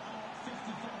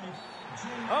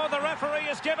 Oh, the referee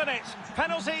has given it.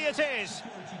 Penalty it is.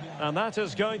 And that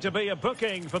is going to be a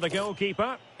booking for the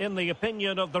goalkeeper, in the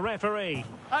opinion of the referee.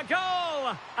 A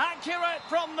goal! Accurate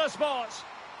from the spot.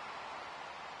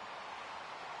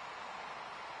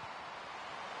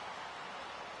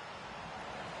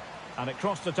 And it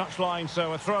crossed the touchline,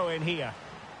 so a throw in here.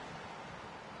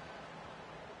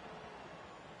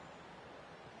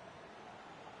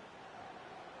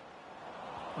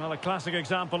 Well, a classic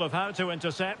example of how to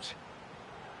intercept.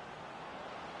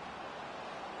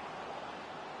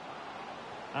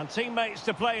 And teammates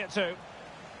to play it to.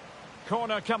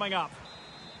 Corner coming up.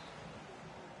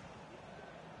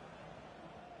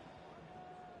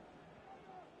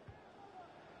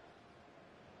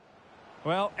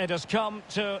 Well, it has come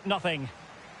to nothing.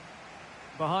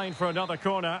 Behind for another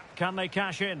corner. Can they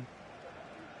cash in?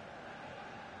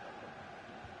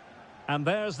 And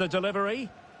there's the delivery.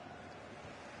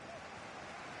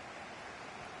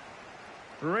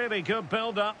 Really good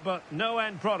build-up, but no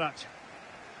end product.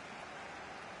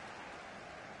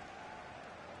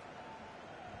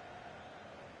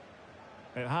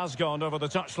 It has gone over the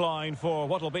touchline for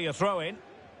what will be a throw-in.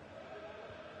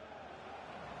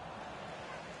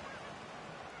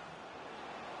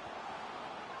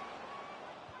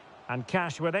 And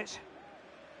Cash with it.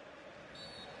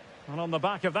 And on the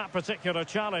back of that particular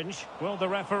challenge, will the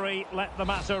referee let the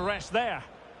matter rest there?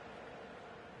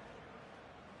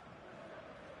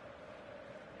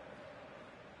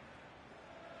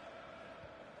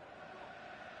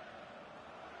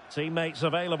 Teammates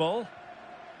available.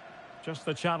 Just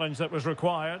the challenge that was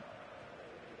required.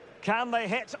 Can they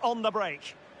hit on the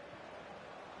break?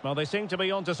 Well, they seem to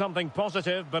be onto something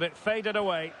positive, but it faded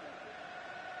away.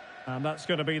 And that's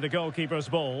going to be the goalkeeper's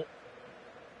ball.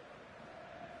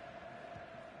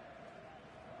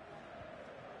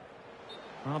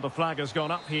 Well, the flag has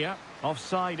gone up here.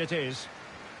 Offside it is.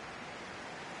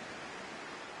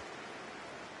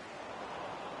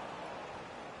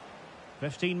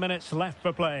 "15 minutes left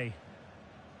for play.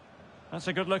 That's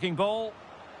a good-looking ball.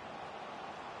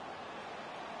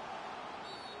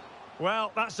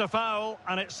 Well, that's a foul,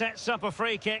 and it sets up a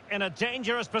free kick in a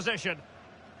dangerous position.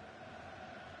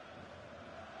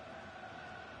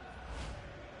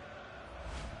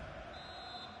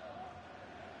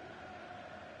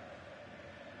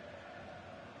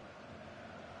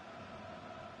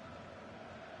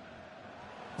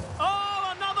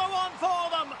 Oh, another one for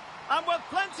them! And with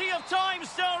plenty of time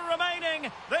still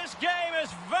remaining, this game is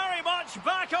very much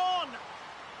back on.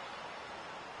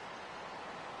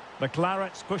 The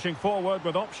Clarets pushing forward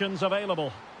with options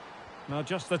available. Now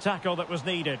just the tackle that was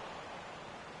needed.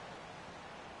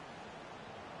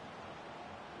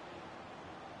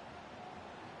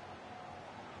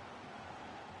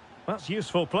 That's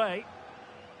useful play.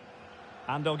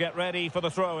 And they'll get ready for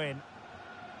the throw-in.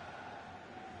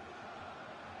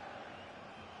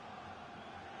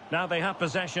 Now they have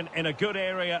possession in a good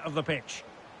area of the pitch.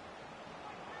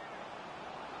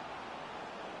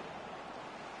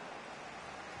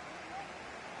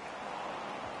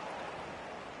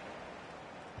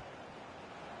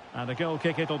 And a goal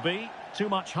kick it'll be. Too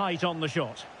much height on the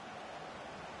shot.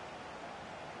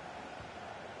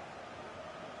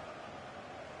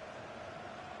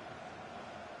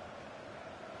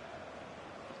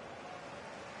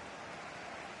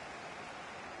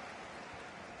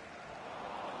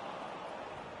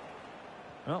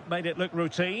 Well, made it look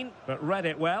routine, but read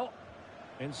it well.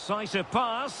 Incisive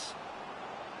pass.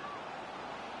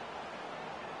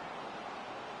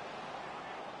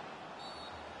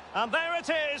 And there it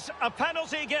is, a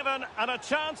penalty given and a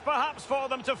chance perhaps for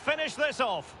them to finish this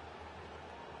off.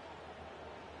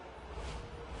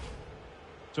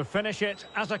 To finish it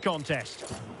as a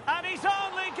contest. And he's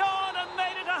only gone and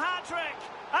made it a hat-trick.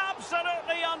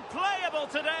 Absolutely unplayable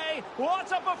today. What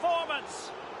a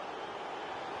performance.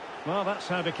 Well, that's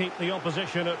how to keep the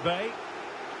opposition at bay.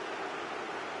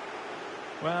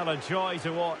 Well, a joy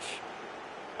to watch.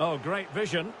 Oh, great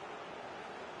vision.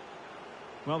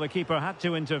 Well, the keeper had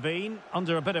to intervene,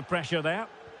 under a bit of pressure there.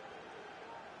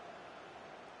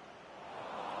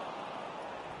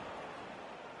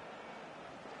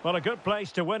 Well, a good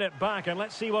place to win it back, and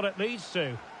let's see what it leads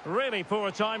to. Really poor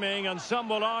timing, and some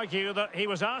will argue that he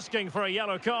was asking for a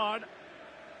yellow card.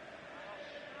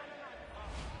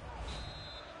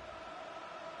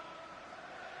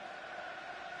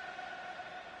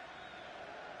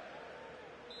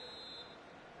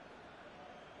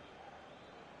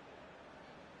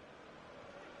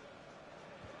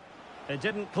 It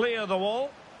didn't clear the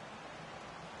wall.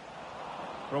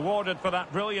 Rewarded for that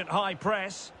brilliant high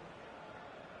press.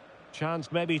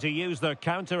 Chance maybe to use their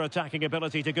counter-attacking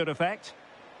ability to good effect.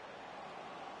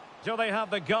 Do they have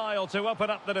the guile to open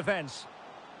up the defence?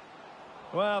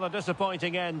 Well, a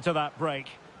disappointing end to that break.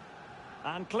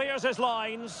 And clears his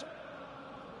lines.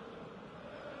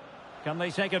 Can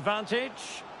they take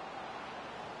advantage?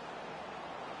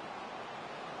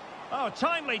 Oh,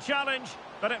 timely challenge,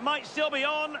 but it might still be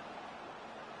on.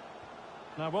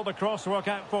 Now, will the cross work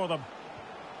out for them?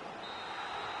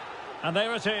 And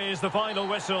there it is, the final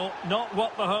whistle. Not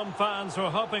what the home fans were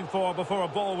hoping for before a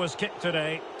ball was kicked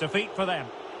today. Defeat for them.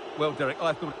 Well, Derek,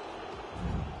 I thought...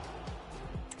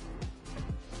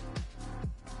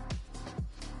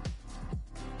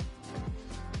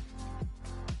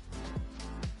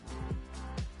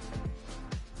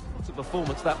 What a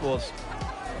performance that was.